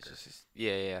steel worker.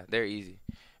 Yeah, they're easy.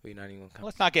 We're not even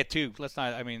let's not get too. Let's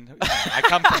not. I mean, I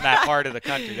come from that part of the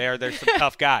country. There's some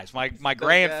tough guys. My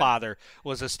grandfather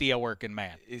was a steel working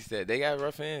man. He said they got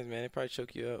rough hands, man. They probably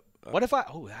choke you up. What if I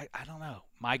don't know.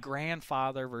 My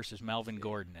grandfather versus Melvin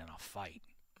Gordon in a fight.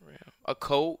 A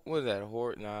colt? What is that? A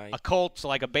horse? Nah. A colt's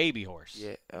like a baby horse.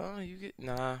 Yeah. Oh, you get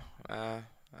nah. I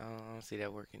don't see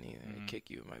that working either. Mm-hmm. Kick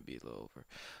you, it might be a little over.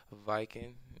 A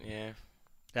Viking, yeah.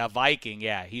 Now Viking,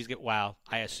 yeah,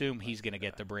 I assume he's gonna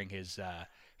get to bring his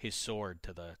sword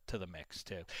to the mix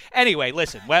too. Anyway,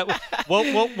 listen,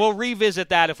 we'll revisit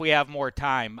that if we have more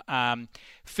time.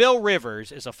 Phil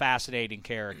Rivers is a fascinating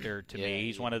character to me.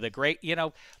 He's one of the great.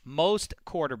 Most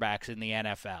quarterbacks in the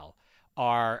NFL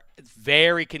are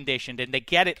very conditioned, and they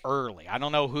get it early. I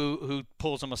don't know who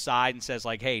pulls them aside and says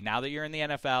like, "Hey, now that you're in the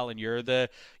NFL and you're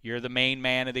the main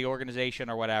man of the organization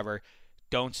or whatever,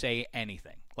 don't say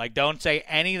anything." Like, don't say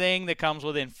anything that comes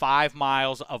within 5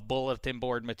 miles of bulletin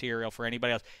board material for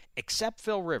anybody else, except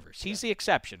Phil Rivers. He's the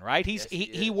exception, right?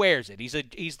 He wears it.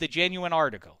 He's the genuine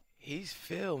article. He's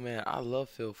Phil, man. I love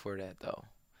Phil for that, though.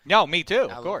 No, me too,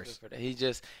 of course.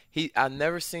 I've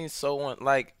never seen someone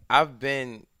like I've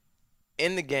been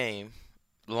in the game,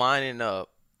 lining up,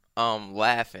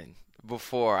 laughing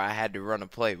before I had to run a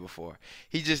play before.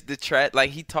 He just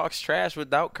he talks trash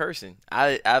without cursing.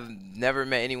 I've never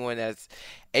met anyone that's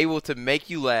able to make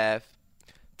you laugh,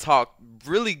 talk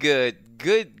really good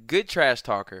trash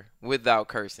talker without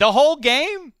cursing. The whole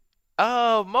game?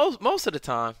 Most of the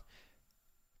time.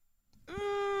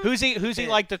 Who's he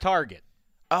like to target?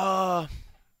 DBs,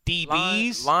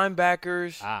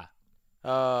 linebackers.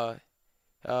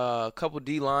 A couple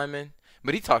D linemen,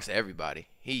 but he talks to everybody.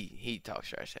 He talks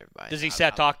trash to everybody. Does he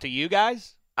talk to you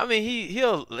guys? I mean,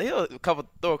 he'll throw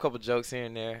a couple jokes here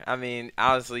and there. I mean,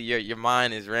 honestly, your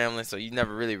mind is rambling, so you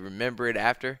never really remember it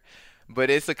after. But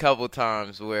it's a couple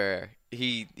times where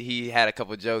he had a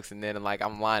couple jokes, and then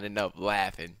I'm lining up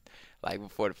laughing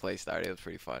before the play started. It was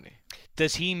pretty funny.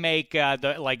 Does he make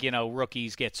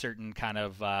rookies get certain kind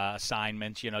of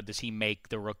assignments? Does he make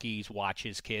the rookies watch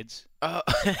his kids?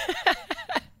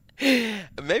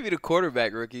 Maybe the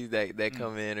quarterback rookies that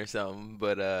come in or something,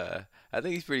 but I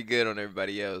think he's pretty good on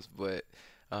everybody else. But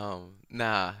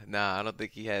nah, I don't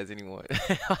think he has anyone.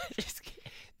 Just kidding.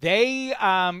 They,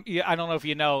 I don't know if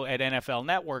you know, at NFL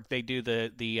Network they do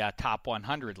the top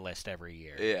 100 list every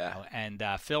year. Yeah. And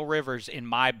Phil Rivers, in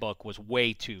my book, was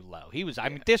way too low. He was,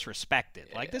 disrespected.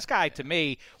 Yeah. This guy, to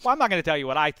me, well, I'm not going to tell you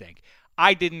what I think.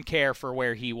 I didn't care for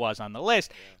where he was on the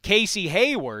list. Yeah. Casey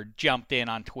Hayward jumped in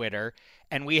on Twitter,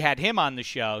 and we had him on the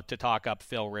show to talk up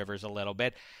Phil Rivers a little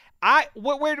bit.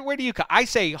 Where do you – I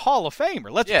say Hall of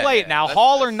Famer. Let's play it now.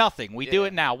 Hall or nothing. We do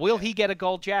it now. Will he get a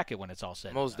gold jacket when it's all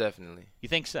said? Most definitely. You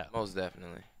think so? Most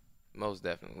definitely,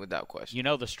 without question.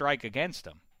 The strike against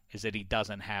him is that he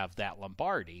doesn't have that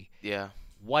Lombardi. Yeah.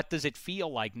 What does it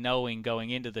feel like knowing going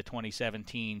into the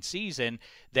 2017 season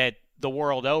that the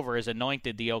world over has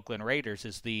anointed the Oakland Raiders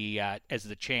as the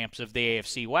champs of the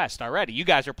AFC West already? You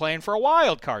guys are playing for a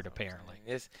wild card, apparently.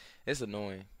 It's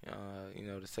annoying,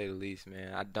 to say the least,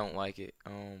 man. I don't like it.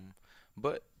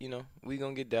 But we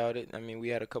gonna get doubted. I mean, we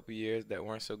had a couple years that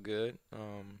weren't so good.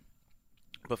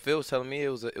 But Phil was telling me it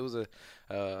was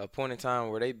a point in time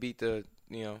where they beat the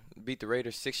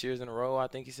Raiders 6 years in a row. I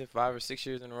think he said 5 or 6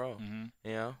 years in a row.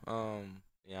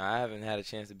 Mm-hmm. I haven't had a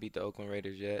chance to beat the Oakland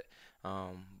Raiders yet.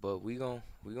 But we gonna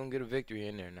get a victory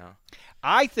in there now.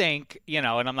 I think, and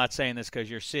I'm not saying this because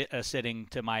you're sitting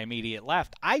to my immediate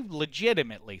left. I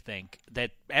legitimately think that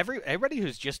everybody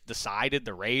who's just decided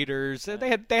the Raiders, they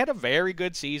had a very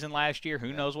good season last year.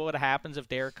 Who knows what happens if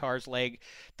Derek Carr's leg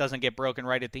doesn't get broken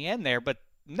right at the end there? But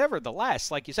nevertheless,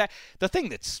 like you said, the thing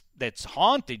that's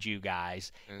haunted you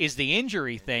guys is the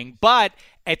injury thing. But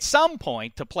at some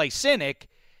point, to play cynic,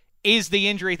 is the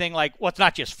injury thing it's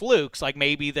not just flukes? Like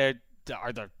maybe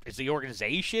is the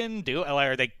organization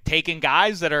are they taking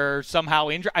guys that are somehow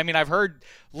injured? I mean, I've heard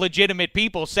legitimate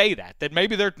people say that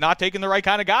maybe they're not taking the right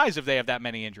kind of guys if they have that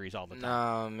many injuries all the time.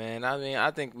 No, man. I mean, I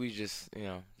think we just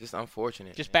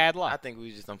unfortunate. Just bad luck. I think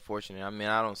we just unfortunate. I mean,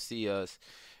 I don't see us,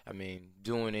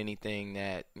 doing anything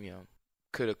that,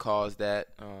 could have caused that.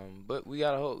 But we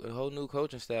got a whole new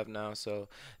coaching staff now, so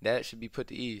that should be put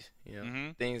to ease.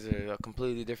 Mm-hmm. Things are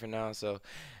completely different now. So,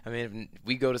 if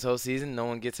we go this whole season, no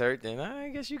one gets hurt, then I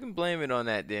guess you can blame it on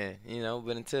that then.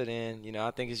 But until then,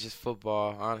 I think it's just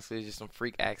football. Honestly, it's just some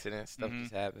freak accidents. Stuff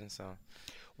just happens. So.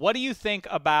 What do you think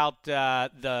about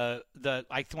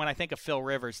when I think of Phil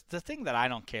Rivers, the thing that I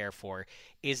don't care for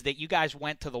is that you guys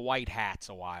went to the White Hats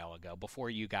a while ago before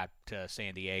you got to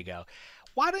San Diego.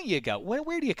 Why don't you go?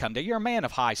 Where do you come to? You're a man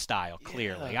of high style,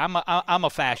 clearly. I'm a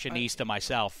fashionista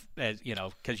myself, as you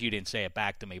know, because you didn't say it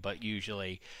back to me. But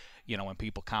usually, you know, when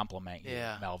people compliment you,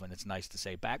 Melvin, it's nice to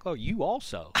say back, oh, you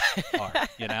also are,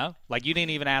 you know? Like you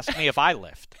didn't even ask me if I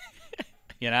lift,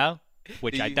 you know?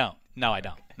 Which I don't. No, I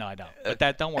don't.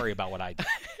 But don't worry about what I do.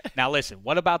 Now, listen,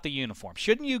 what about the uniform?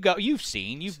 Shouldn't you go?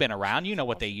 You've been around. You know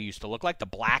what they used to look like. The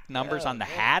black numbers on the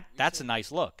hat. That's a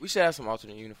nice look. We should have some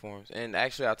alternate uniforms. And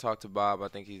actually, I talked to Bob. I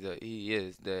think he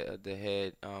is the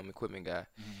head equipment guy.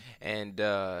 And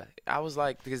I was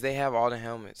like, because they have all the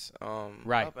helmets.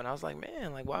 Right. Up, and I was like,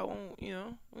 man, like, why won't, you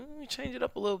know, let me change it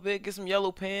up a little bit, get some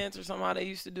yellow pants or something how they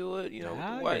used to do it, you know.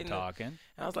 Now with the white you're talking. And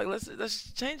I was like,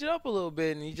 let's change it up a little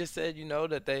bit. And he just said, you know,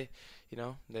 that they, you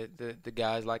know, the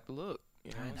guys like the look.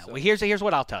 You know? I know. So. Well, here's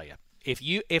what I'll tell you.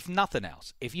 If nothing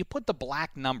else, if you put the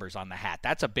black numbers on the hat,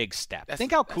 that's a big step.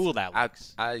 Think how cool that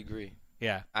looks. I agree.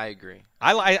 Yeah, I agree.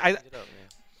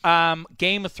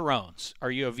 Game of Thrones. Are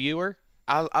you a viewer?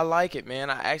 I like it, man.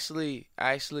 I used to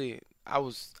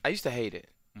hate it,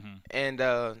 and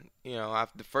you know,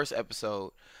 after the first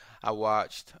episode I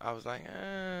watched, I was like,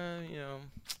 you know,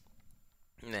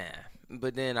 nah.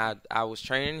 But then I was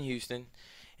training in Houston.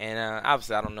 And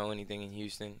obviously, I don't know anything in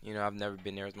Houston. You know, I've never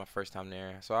been there. It was my first time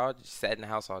there. So I just sat in the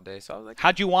house all day. So I was like,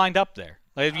 how'd you wind up there?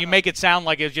 Like, you make it sound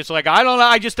like it's just like, I don't know,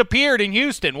 I just appeared in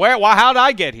Houston. How'd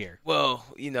I get here? Well,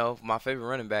 you know, my favorite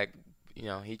running back, you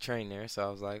know, he trained there. So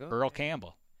I was like, Earl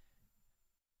Campbell.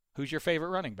 Who's your favorite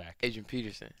running back? Adrian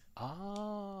Peterson.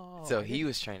 Oh. So he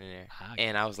was training there.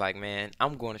 And I was like, man,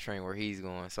 I'm going to train where he's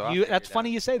going. So that's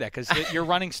funny you say that, because your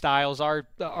running styles are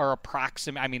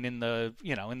approximate. I mean, in the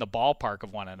ballpark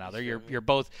of one another. You're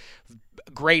both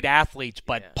great athletes,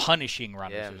 but punishing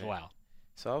runners as well.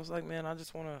 So I was like, man, I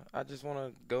just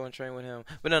wanna go and train with him.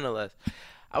 But nonetheless,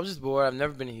 I was just bored. I've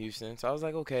never been to Houston, so I was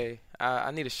like, okay, I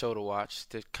need a show to watch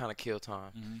to kind of kill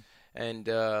time. And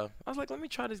I was like, let me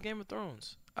try this Game of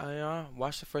Thrones. I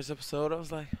watched the first episode. I was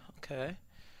like, okay.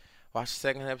 Watched the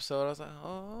second episode. I was like,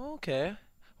 oh, okay.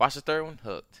 Watched the third one.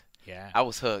 Hooked. Yeah. I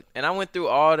was hooked. And I went through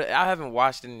I haven't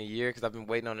watched it in a year because I've been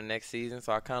waiting on the next season.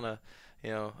 So I kind of,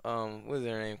 you know, what is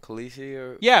her name? Khaleesi?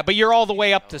 Or yeah, but you're all the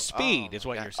way up to speed is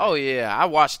what you're saying. Oh, yeah. I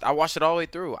watched it all the way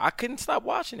through. I couldn't stop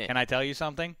watching it. Can I tell you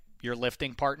something? Your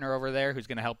lifting partner over there who's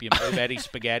going to help you move Eddie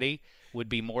Spaghetti would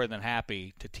be more than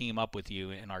happy to team up with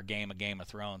you in our Game of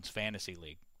Thrones fantasy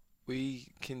league. We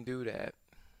can do that.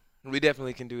 We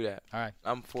definitely can do that. All right.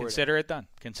 I'm for Consider it done.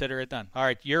 Consider it done. All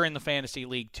right. You're in the fantasy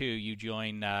league, too. You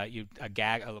join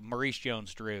Maurice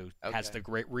Jones-Drew has the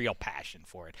great real passion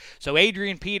for it. So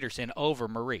Adrian Peterson over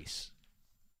Maurice.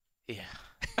 Yeah.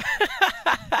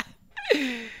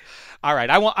 All right.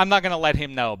 I'm not going to let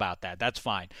him know about that. That's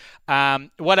fine.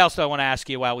 What else do I want to ask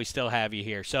you while we still have you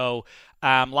here? So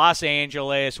Los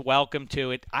Angeles, welcome to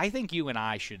it. I think you and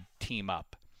I should team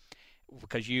up,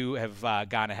 because you have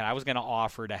gone ahead. I was going to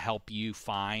offer to help you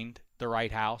find the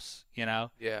right house, you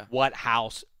know? Yeah. What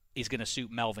house is going to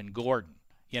suit Melvin Gordon,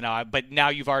 you know? But now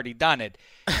you've already done it.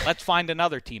 Let's find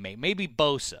another teammate, maybe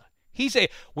Bosa.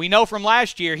 We know from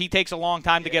last year he takes a long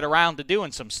time to get around to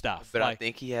doing some stuff. But I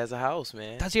think he has a house,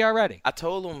 man. Does he already? I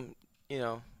told him, you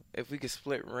know, if we could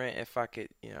split rent, if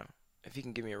he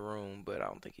can give me a room, but I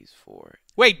don't think he's for it.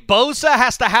 Wait, Bosa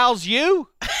has to house you?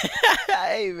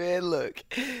 Hey, man, look.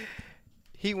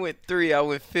 He went 3, I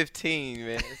went 15,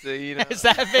 man. So, you know. Is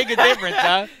that big a difference,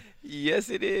 huh? Yes,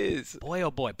 it is. Boy,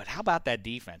 oh boy. But how about that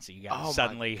defense that you guys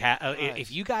suddenly have?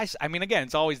 If you guys, I mean, again,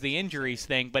 it's always the injuries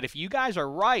thing, but if you guys are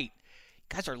right,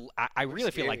 I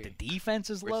really feel like the defense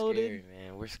is loaded. Scary,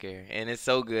 man. We're scary. And it's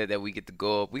so good that we get to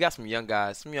go up. We got some young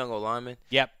guys, some young linemen.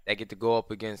 Yep. That get to go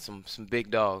up against some big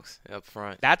dogs up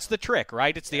front. That's the trick,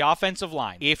 right? It's the offensive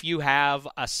line. If you have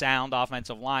a sound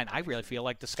offensive line, I really feel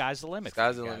like the sky's the limit.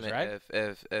 Sky's the limit. Right?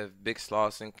 If Big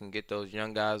Slauson can get those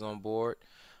young guys on board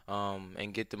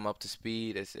and get them up to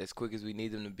speed as quick as we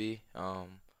need them to be,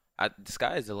 the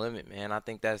sky is the limit, man. I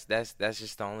think that's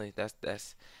just the only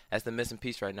that's the missing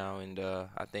piece right now. And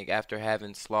I think after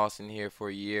having Slauson here for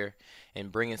a year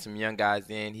and bringing some young guys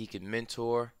in, he can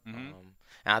mentor. And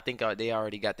I think they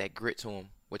already got that grit to him,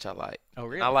 which I like. Oh,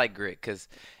 really? I like grit because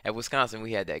at Wisconsin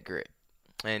we had that grit.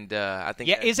 And I think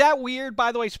is that weird,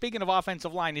 by the way, speaking of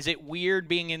offensive line, is it weird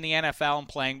being in the NFL and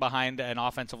playing behind an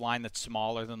offensive line that's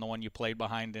smaller than the one you played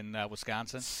behind in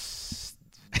Wisconsin?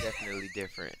 Definitely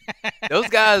different. Those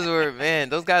guys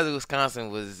in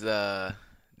Wisconsin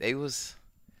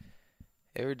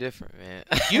they were different, man.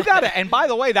 You got it. And by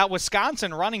the way, that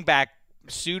Wisconsin running back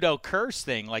pseudo curse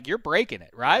thing, like you're breaking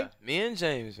it, right? Yeah, me and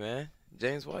James, man.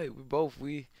 James White,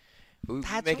 we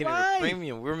That's making right. it a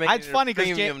premium. We're making it a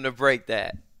premium to break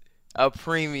that. A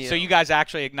premium. So you guys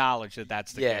actually acknowledge that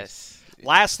that's the yes. case.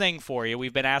 Last thing for you,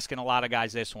 we've been asking a lot of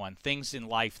guys this one, things in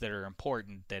life that are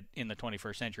important that in the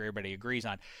 21st century everybody agrees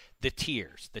on. The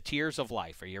tiers of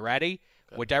life. Are you ready?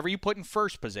 Okay. Whatever you put in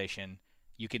first position,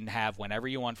 you can have whenever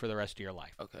you want for the rest of your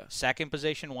life. Okay. Second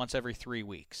position, once every 3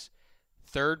 weeks.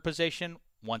 Third position,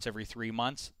 once every 3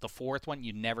 months. The fourth one,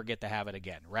 you never get to have it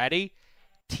again. Ready?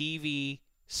 TV,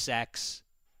 sex,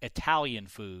 Italian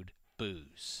food,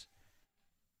 booze.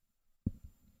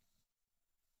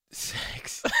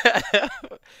 Sex.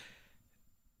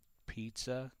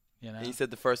 Pizza, you know. And you said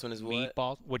the first one is what?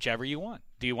 Meatballs, whichever you want.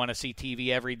 Do you want to see TV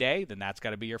every day? Then that's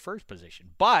got to be your first position.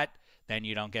 But then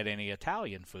you don't get any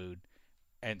Italian food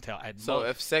until at So most.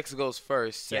 if sex goes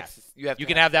first, you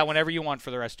can have that whenever you want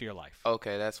for the rest of your life.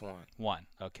 Okay, that's one. One.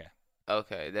 Okay.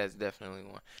 Okay, that's definitely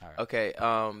one. All right. Okay,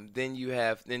 then you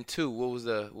have two. What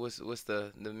was what's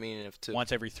the meaning of two?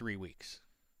 Once every 3 weeks.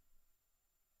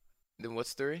 Then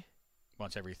what's three?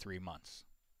 Once every 3 months.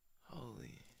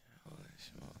 Holy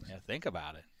smokes. Yeah, think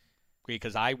about it.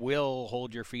 Because I will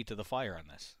hold your feet to the fire on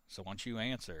this. So once you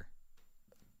answer.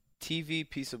 TV,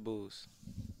 piece of booze.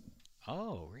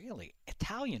 Oh, really?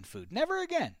 Italian food. Never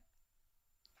again.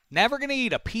 Never going to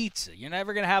eat a pizza. You're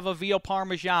never going to have a veal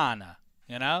parmigiana,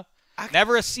 you know?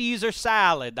 Never a Caesar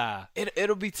salad.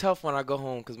 It'll be tough when I go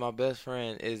home because my best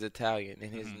friend is Italian,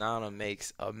 and his Nana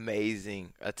makes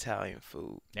amazing Italian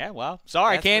food. Yeah, well,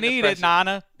 sorry, I can't eat it,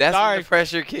 Nana. That's sorry. when the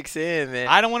pressure kicks in, man.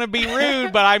 I don't want to be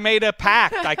rude, but I made a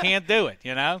pact. I can't do it,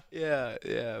 you know? Yeah.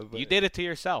 You did it to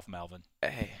yourself, Melvin.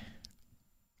 Hey.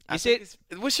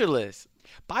 What's your list?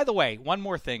 By the way, one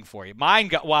more thing for you.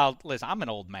 Listen, I'm an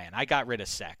old man. I got rid of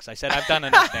sex. I said I've done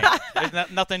enough damage.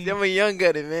 There's nothing. I'm a young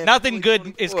gunny, man. Nothing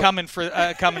good is coming from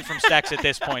sex at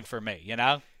this point for me. You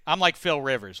know, I'm like Phil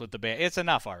Rivers with the band. It's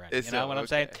enough already. You know what I'm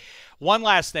saying? One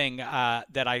last thing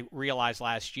that I realized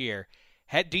last year.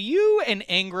 Do you and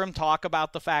Ingram talk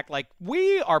about the fact, like,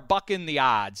 we are bucking the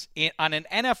odds on an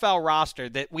NFL roster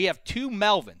that we have two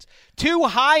Melvins, two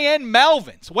high-end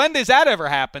Melvins? When does that ever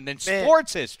happen in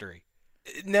sports history?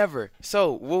 Never.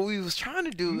 So what we was trying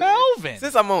to do, Melvin.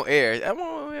 Since I'm on air,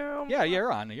 yeah,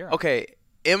 you're on. Okay,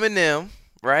 Eminem,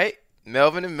 right?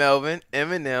 Melvin and Melvin,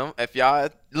 Eminem. If y'all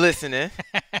listening,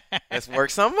 let's work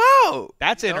something out.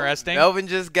 That's interesting. Melvin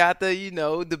just got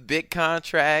the big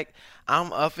contract.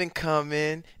 I'm up and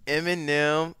coming.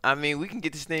 Eminem. I mean, we can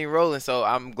get this thing rolling. So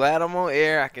I'm glad I'm on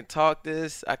air. I can talk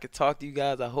this. I can talk to you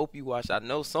guys. I hope you watch. I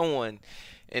know someone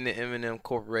in the Eminem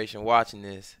Corporation watching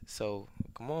this. So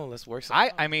come on, let's work something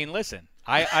out. I mean, listen.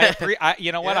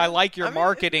 You know what? I like your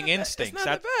marketing instincts. It's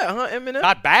not bad, huh, Eminem?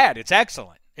 Not bad. It's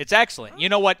excellent. It's excellent. You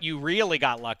know what you really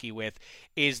got lucky with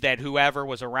is that whoever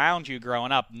was around you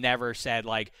growing up never said,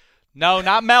 like, no,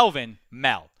 not Melvin,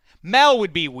 Mel. Mel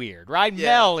would be weird, right? Yeah,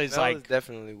 Mel is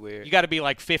definitely weird. You got to be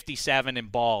like 57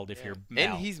 and bald if you're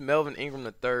Mel. And he's Melvin Ingram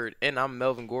III, and I'm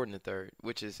Melvin Gordon III,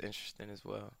 which is interesting as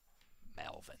well.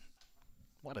 Melvin.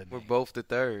 What a name. We're both the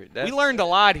third. We learned a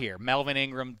lot here. Melvin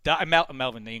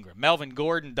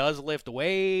Gordon does lift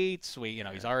weights.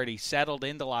 He's already settled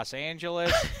into Los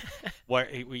Angeles. Where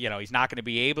he's not going to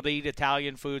be able to eat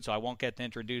Italian food, so I won't get to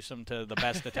introduce him to the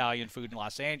best Italian food in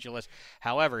Los Angeles.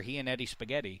 However, he and Eddie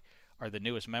Spaghetti are the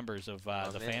newest members of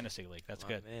the Fantasy League. That's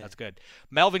good. Man. That's good.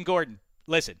 Melvin Gordon,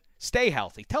 listen, stay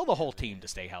healthy. Tell the whole team to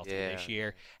stay healthy this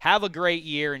year. Have a great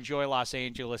year. Enjoy Los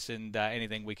Angeles and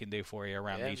anything we can do for you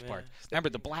around these parts. Remember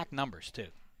the black numbers, too.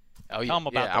 Oh, yeah. Tell them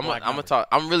about the black numbers.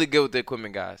 I'm really good with the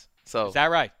equipment guys. So is that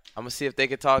right? I'm gonna see if they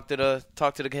can talk to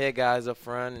the head guys up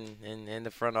front and in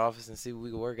the front office and see what we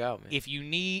can work out, man. If you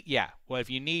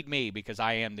need me, because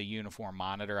I am the uniform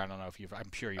monitor. I don't know if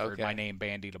I'm sure you've heard my name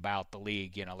bandied about the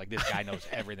league. Like this guy knows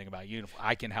everything about uniform.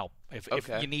 I can help if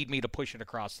you need me to push it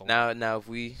across the line. Now if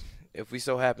we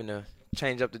so happen to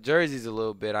change up the jerseys a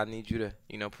little bit, I need you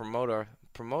to promote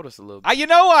us a little bit. You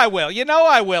know I will,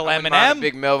 Eminem.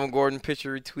 Big Melvin Gordon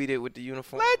picture retweeted with the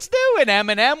uniform. Let's do it,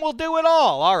 Eminem. We'll do it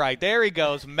all. All right, there he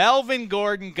goes. Melvin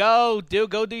Gordon, go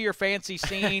do your fancy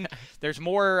scene. There's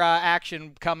more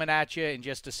action coming at you in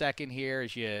just a second here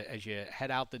as you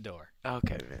head out the door.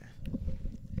 Okay, man.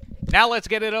 Now let's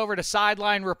get it over to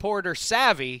sideline reporter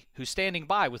Savvy, who's standing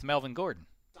by with Melvin Gordon.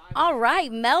 All right,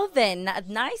 Melvin,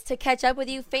 nice to catch up with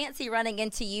you. Fancy running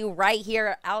into you right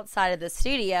here outside of the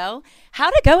studio.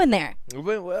 How'd it go in there? It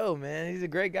went well, man. He's a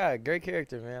great guy, great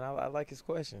character, man. I like his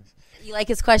questions. You like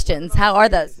his questions? How are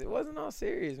those? It wasn't all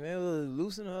serious, man. It was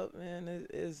loosen up, man.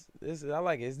 I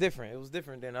like it. It's different. It was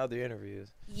different than other interviews.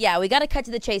 Yeah, we got to cut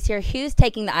to the chase here. Who's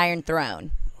taking the Iron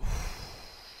Throne?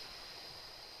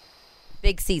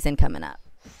 Big season coming up.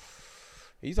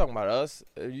 Are you talking about us?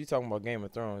 Or are you talking about Game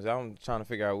of Thrones? I'm trying to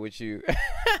figure out which you.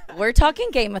 We're talking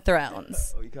Game of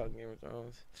Thrones. Oh, you talking Game of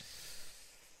Thrones?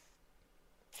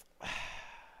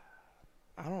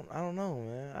 I don't know,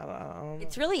 man. I don't know.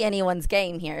 It's really anyone's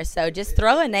game here, so just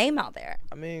throw a name out there.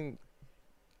 I mean,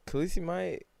 Khaleesi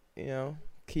might,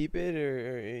 keep it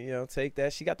or take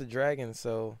that. She got the dragon,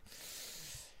 so.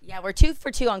 Yeah, we're 2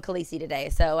 for 2 on Khaleesi today,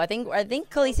 so I think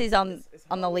Khaleesi's on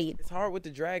the lead. It's hard with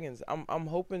the dragons. I'm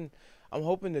hoping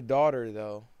the daughter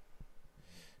though.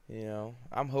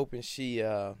 I'm hoping she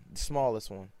the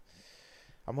smallest one.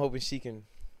 I'm hoping she can,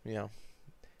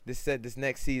 this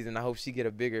next season. I hope she get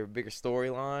a bigger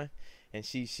storyline, and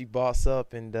she boss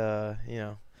up and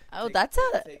Oh,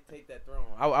 take that throne.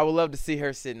 I would love to see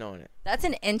her sitting on it. That's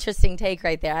an interesting take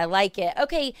right there. I like it.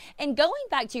 Okay, and going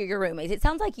back to your roommates, it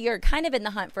sounds like you're kind of in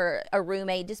the hunt for a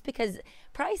roommate just because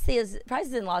prices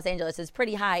in Los Angeles is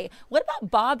pretty high. What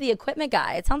about Bob, the equipment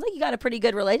guy? It sounds like you got a pretty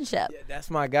good relationship. Yeah, that's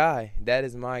my guy. That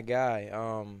is my guy.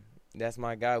 That's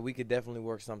my guy. We could definitely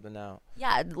work something out.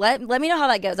 Yeah, let me know how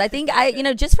that goes. I think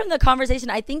just from the conversation,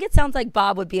 I think it sounds like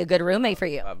Bob would be a good roommate for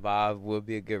you. Bob would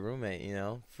be a good roommate.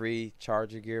 Free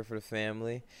charger gear for the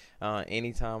family,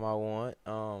 anytime I want.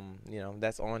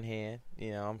 That's on hand.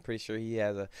 I'm pretty sure we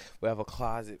have a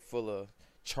closet full of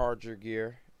charger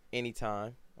gear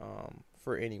anytime,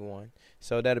 for anyone.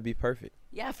 So that'll be perfect.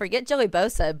 Yeah, forget Joey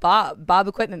Bosa, Bob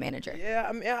equipment manager. Yeah,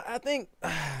 I mean, I think.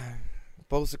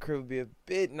 Bosa crib would be a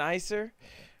bit nicer,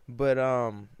 but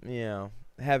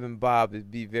having Bob would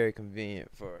be very convenient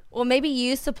for. Well, maybe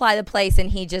you supply the place and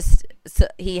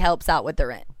he helps out with the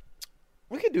rent.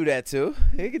 We could do that too.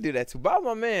 Bob,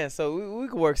 my man, so we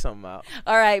could work something out.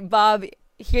 All right, Bob.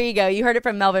 Here you go. You heard it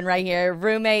from Melvin right here.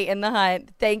 Roommate in the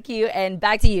hunt. Thank you, and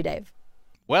back to you, Dave.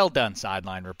 Well done,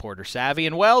 sideline reporter Savvy,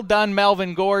 and well done,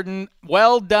 Melvin Gordon.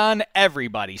 Well done,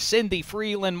 everybody. Cindy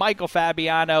Freeland, Michael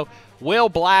Fabiano, Will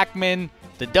Blackman,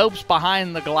 the Dopes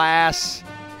Behind the Glass.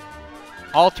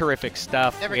 All terrific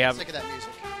stuff. Never get sick of that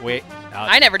music.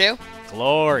 I never do.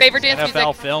 Glorious. Favorite dance NFL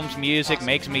music? Films music awesome.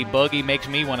 Makes me boogie, makes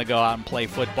me want to go out and play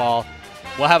football.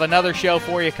 We'll have another show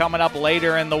for you coming up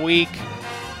later in the week.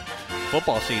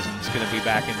 Football season is going to be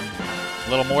back in a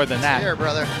little more than that. Here,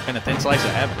 brother. In a thin slice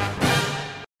of heaven.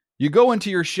 You go into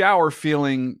your shower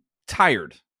feeling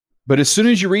tired, but as soon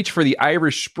as you reach for the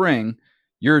Irish Spring,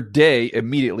 your day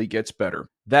immediately gets better.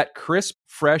 That crisp,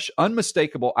 fresh,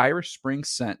 unmistakable Irish Spring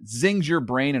scent zings your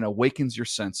brain and awakens your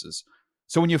senses.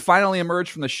 So when you finally emerge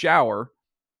from the shower,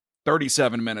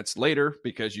 37 minutes later,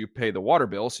 because you pay the water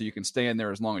bill so you can stay in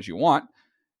there as long as you want,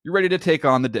 you're ready to take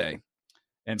on the day.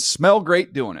 And smell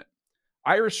great doing it.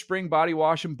 Irish Spring Body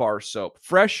Wash and Bar Soap.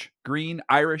 Fresh, green,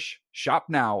 Irish. Shop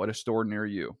now at a store near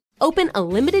you. Open a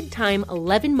limited-time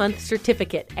 11-month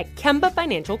certificate at Kemba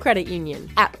Financial Credit Union.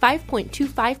 At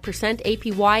 5.25%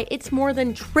 APY, it's more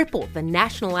than triple the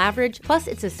national average, plus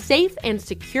it's a safe and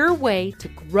secure way to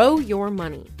grow your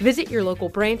money. Visit your local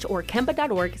branch or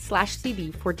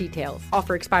kemba.org/CD for details.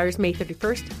 Offer expires May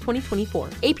 31st, 2024.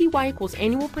 APY equals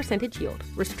annual percentage yield.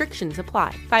 Restrictions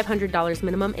apply. $500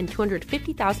 minimum and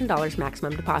 $250,000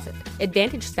 maximum deposit.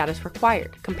 Advantage status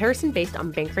required. Comparison based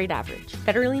on bank rate average.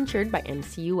 Federally insured by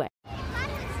NCUA.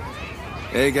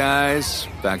 Hey guys,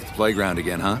 back at the playground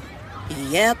again, huh?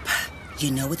 Yep.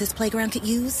 You know what this playground could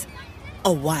use?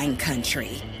 A wine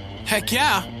country. Heck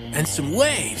yeah, and some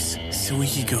waves so we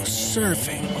could go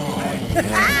surfing. Oh,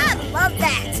 yeah. Love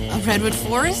that. A redwood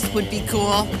forest would be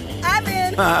cool. I'm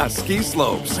in. Ski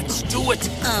slopes. Let's do it.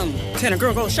 Can a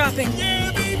girl go shopping?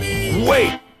 Yeah, baby.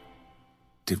 Wait.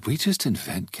 Did we just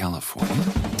invent California?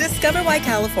 Discover why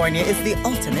California is the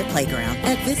ultimate playground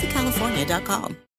at visitcalifornia.com.